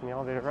 someone's taking the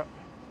elevator up.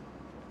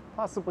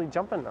 Possibly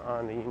jumping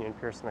on the Union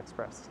Pearson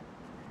Express.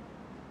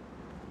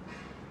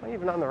 Am I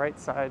even on the right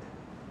side?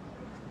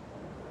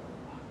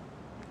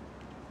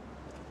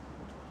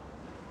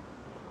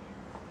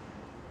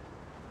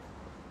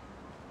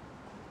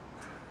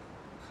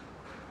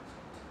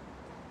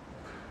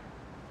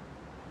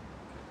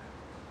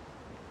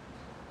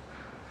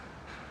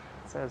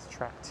 It says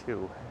track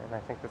 2, and I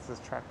think this is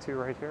track 2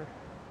 right here.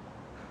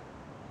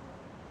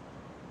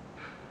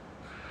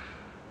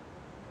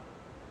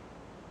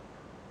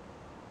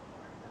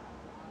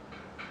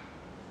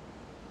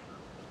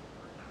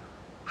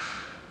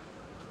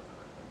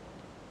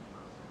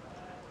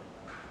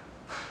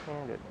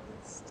 And it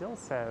still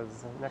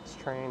says next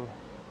train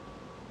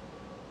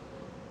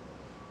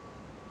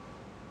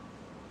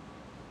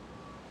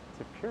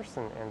to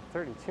Pearson in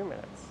 32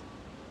 minutes.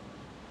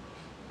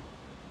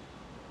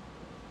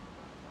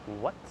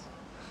 What?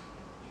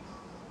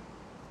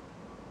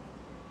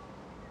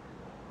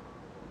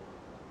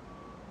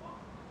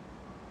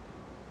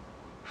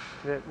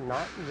 Did it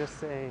not just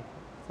say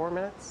 4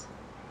 minutes?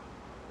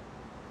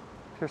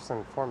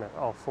 Pearson 4 minutes.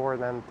 Oh, 4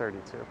 then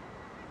 32.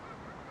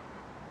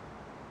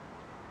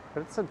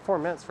 But it said 4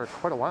 minutes for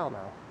quite a while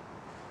now.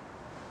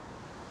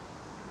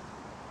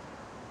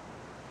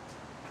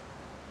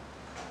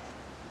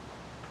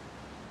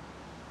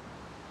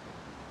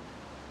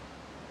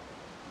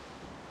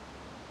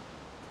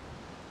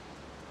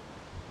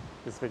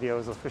 This video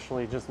is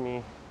officially just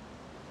me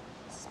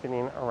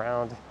spinning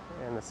around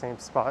in the same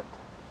spot.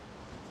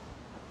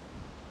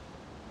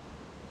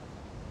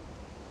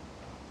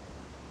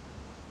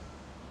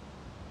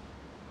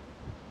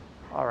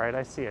 All right,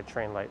 I see a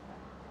train light.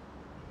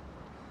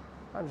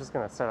 I'm just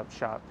gonna set up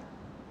shop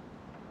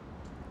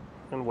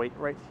and wait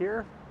right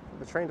here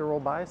for the train to roll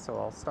by, so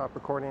I'll stop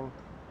recording,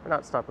 or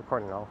not stop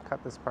recording, I'll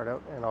cut this part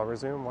out and I'll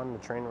resume when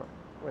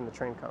the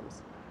train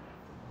comes.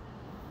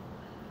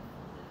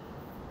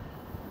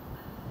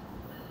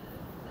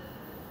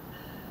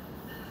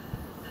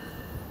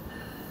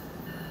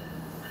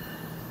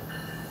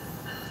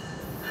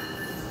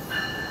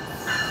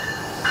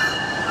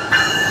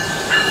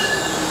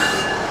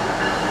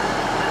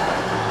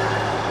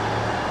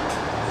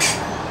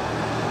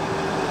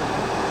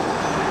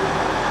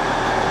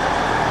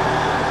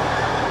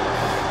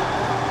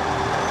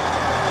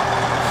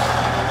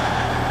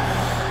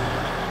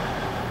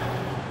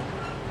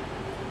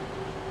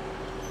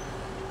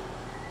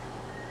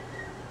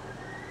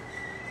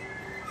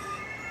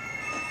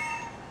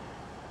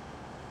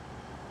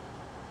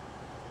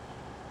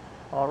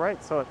 All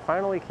right, so it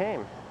finally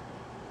came.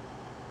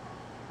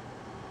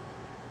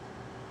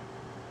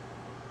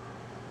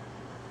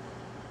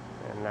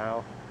 And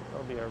now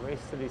there'll be a race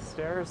to these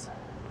stairs.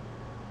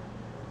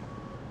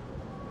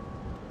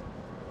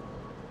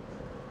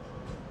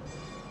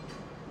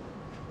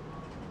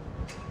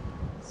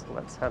 So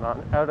let's head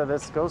on out of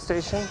this GO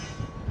station.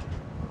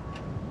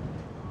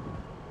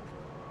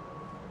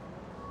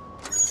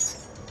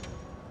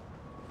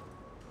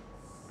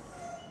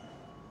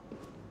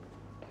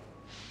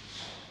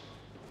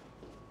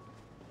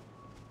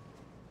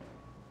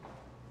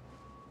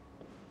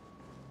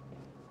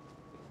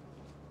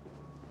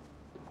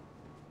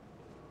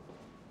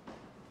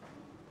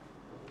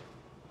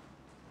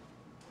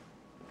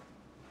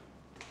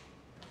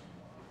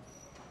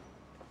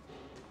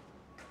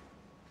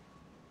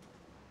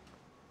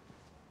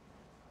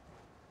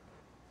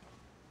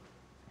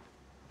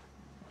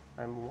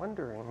 I'm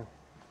wondering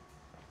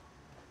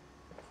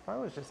if I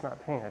was just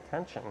not paying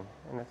attention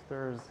and if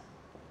there's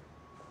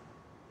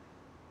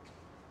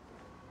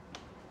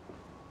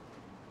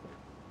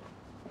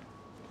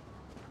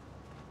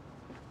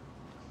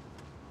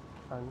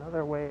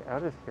another way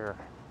out of here.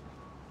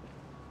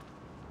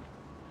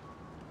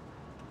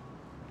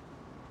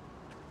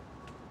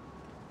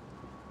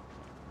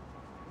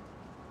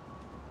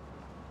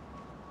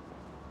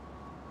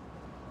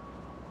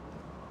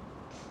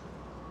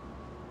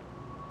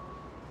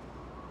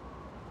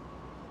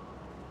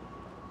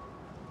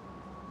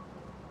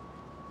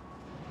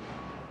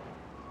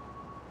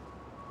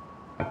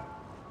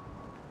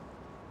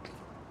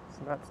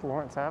 So that's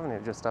Lawrence Avenue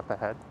just up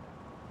ahead.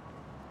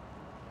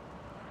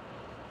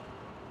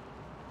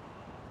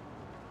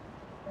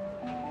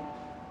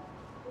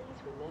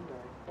 Please remember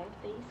that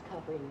face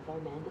coverings are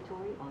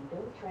mandatory on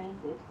boat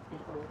transit at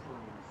all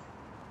times.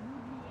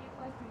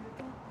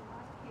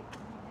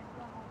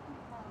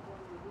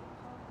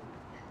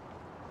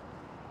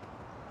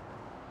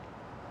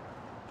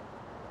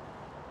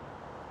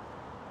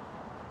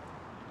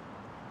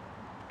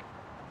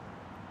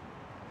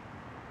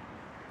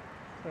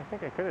 So I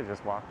think I could have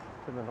just walked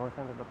to the north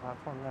end of the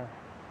platform there.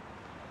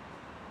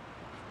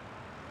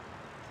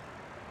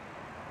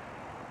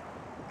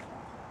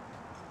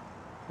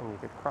 And you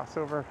could cross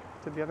over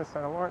to the other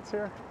side of Lawrence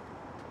here.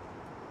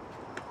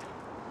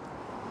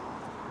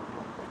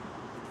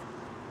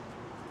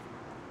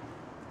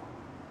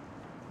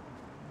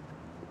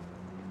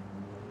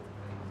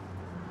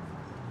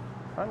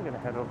 I'm going to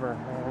head over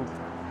and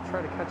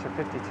try to catch a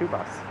 52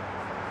 bus.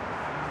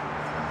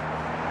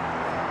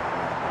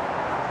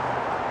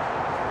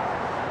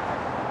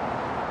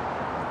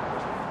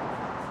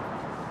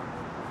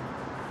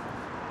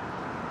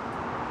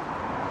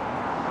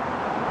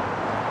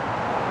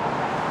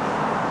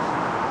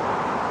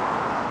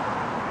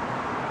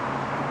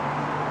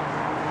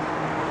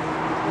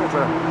 There's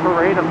a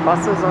parade of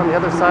buses on the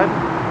other side.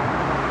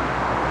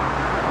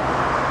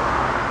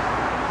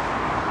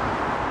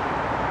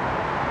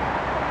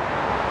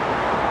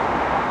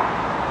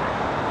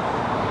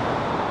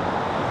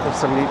 There's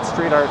some neat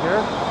street art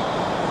here.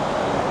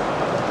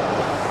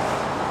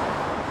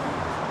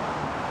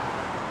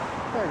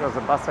 There goes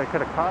a bus I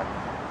could have caught.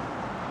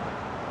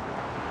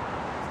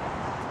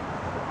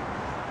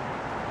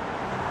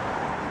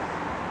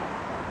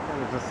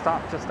 And there's a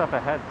stop just up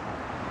ahead.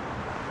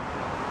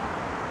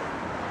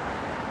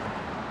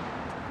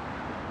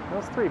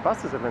 Those three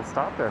buses have been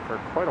stopped there for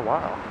quite a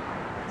while.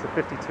 It's a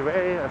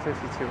 52A, a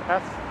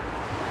 52F,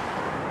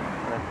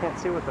 and I can't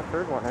see what the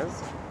third one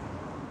is.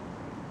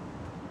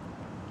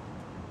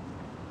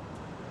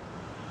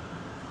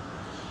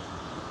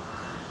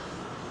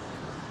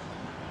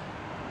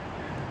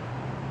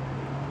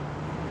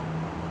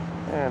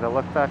 And a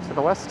look back to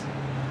the west,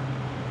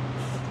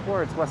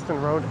 towards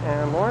Weston Road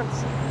and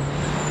Lawrence.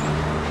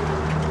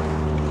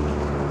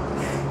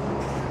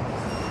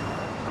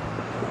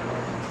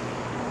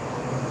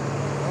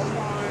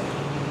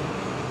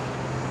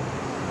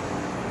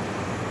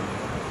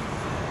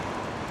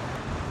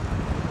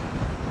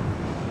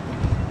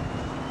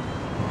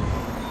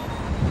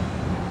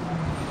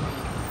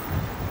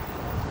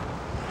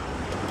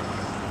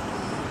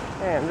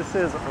 And this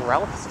is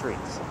Ralph Street.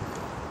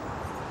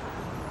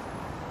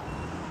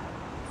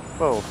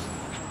 Whoa.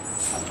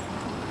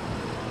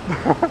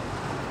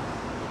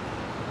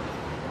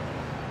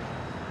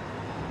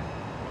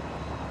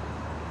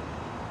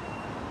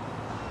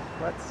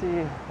 Let's see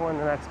when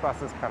the next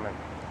bus is coming.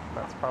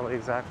 That's probably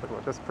exactly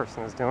what this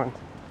person is doing.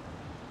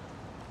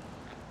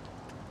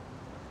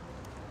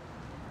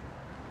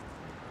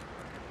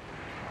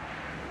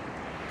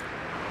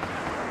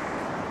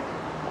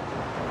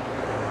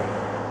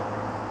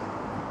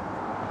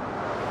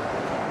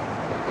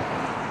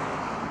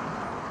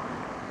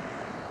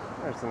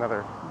 There's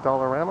another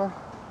Dollarama.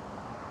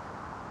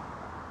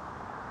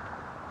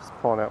 Just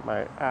pulling out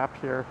my app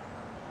here.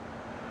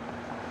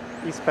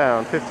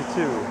 Eastbound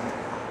 52.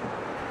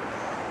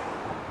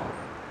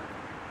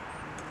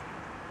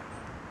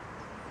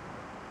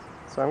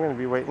 So I'm going to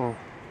be waiting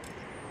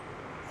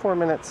 4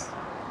 minutes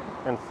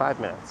and 5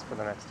 minutes for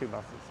the next two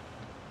buses.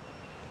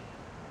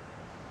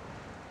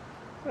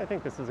 So I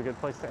think this is a good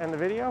place to end the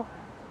video.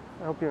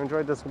 I hope you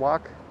enjoyed this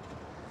walk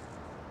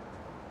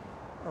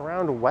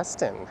around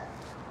Weston.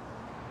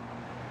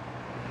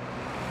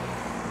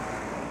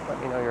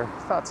 Let me know your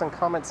thoughts and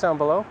comments down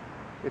below.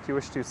 If you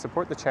wish to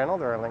support the channel,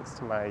 there are links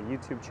to my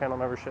YouTube channel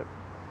membership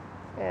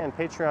and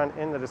Patreon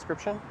in the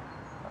description.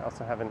 I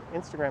also have an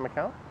Instagram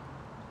account.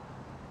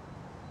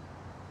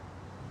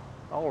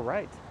 All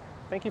right.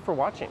 Thank you for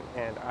watching,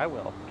 and I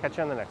will catch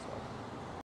you on the next one.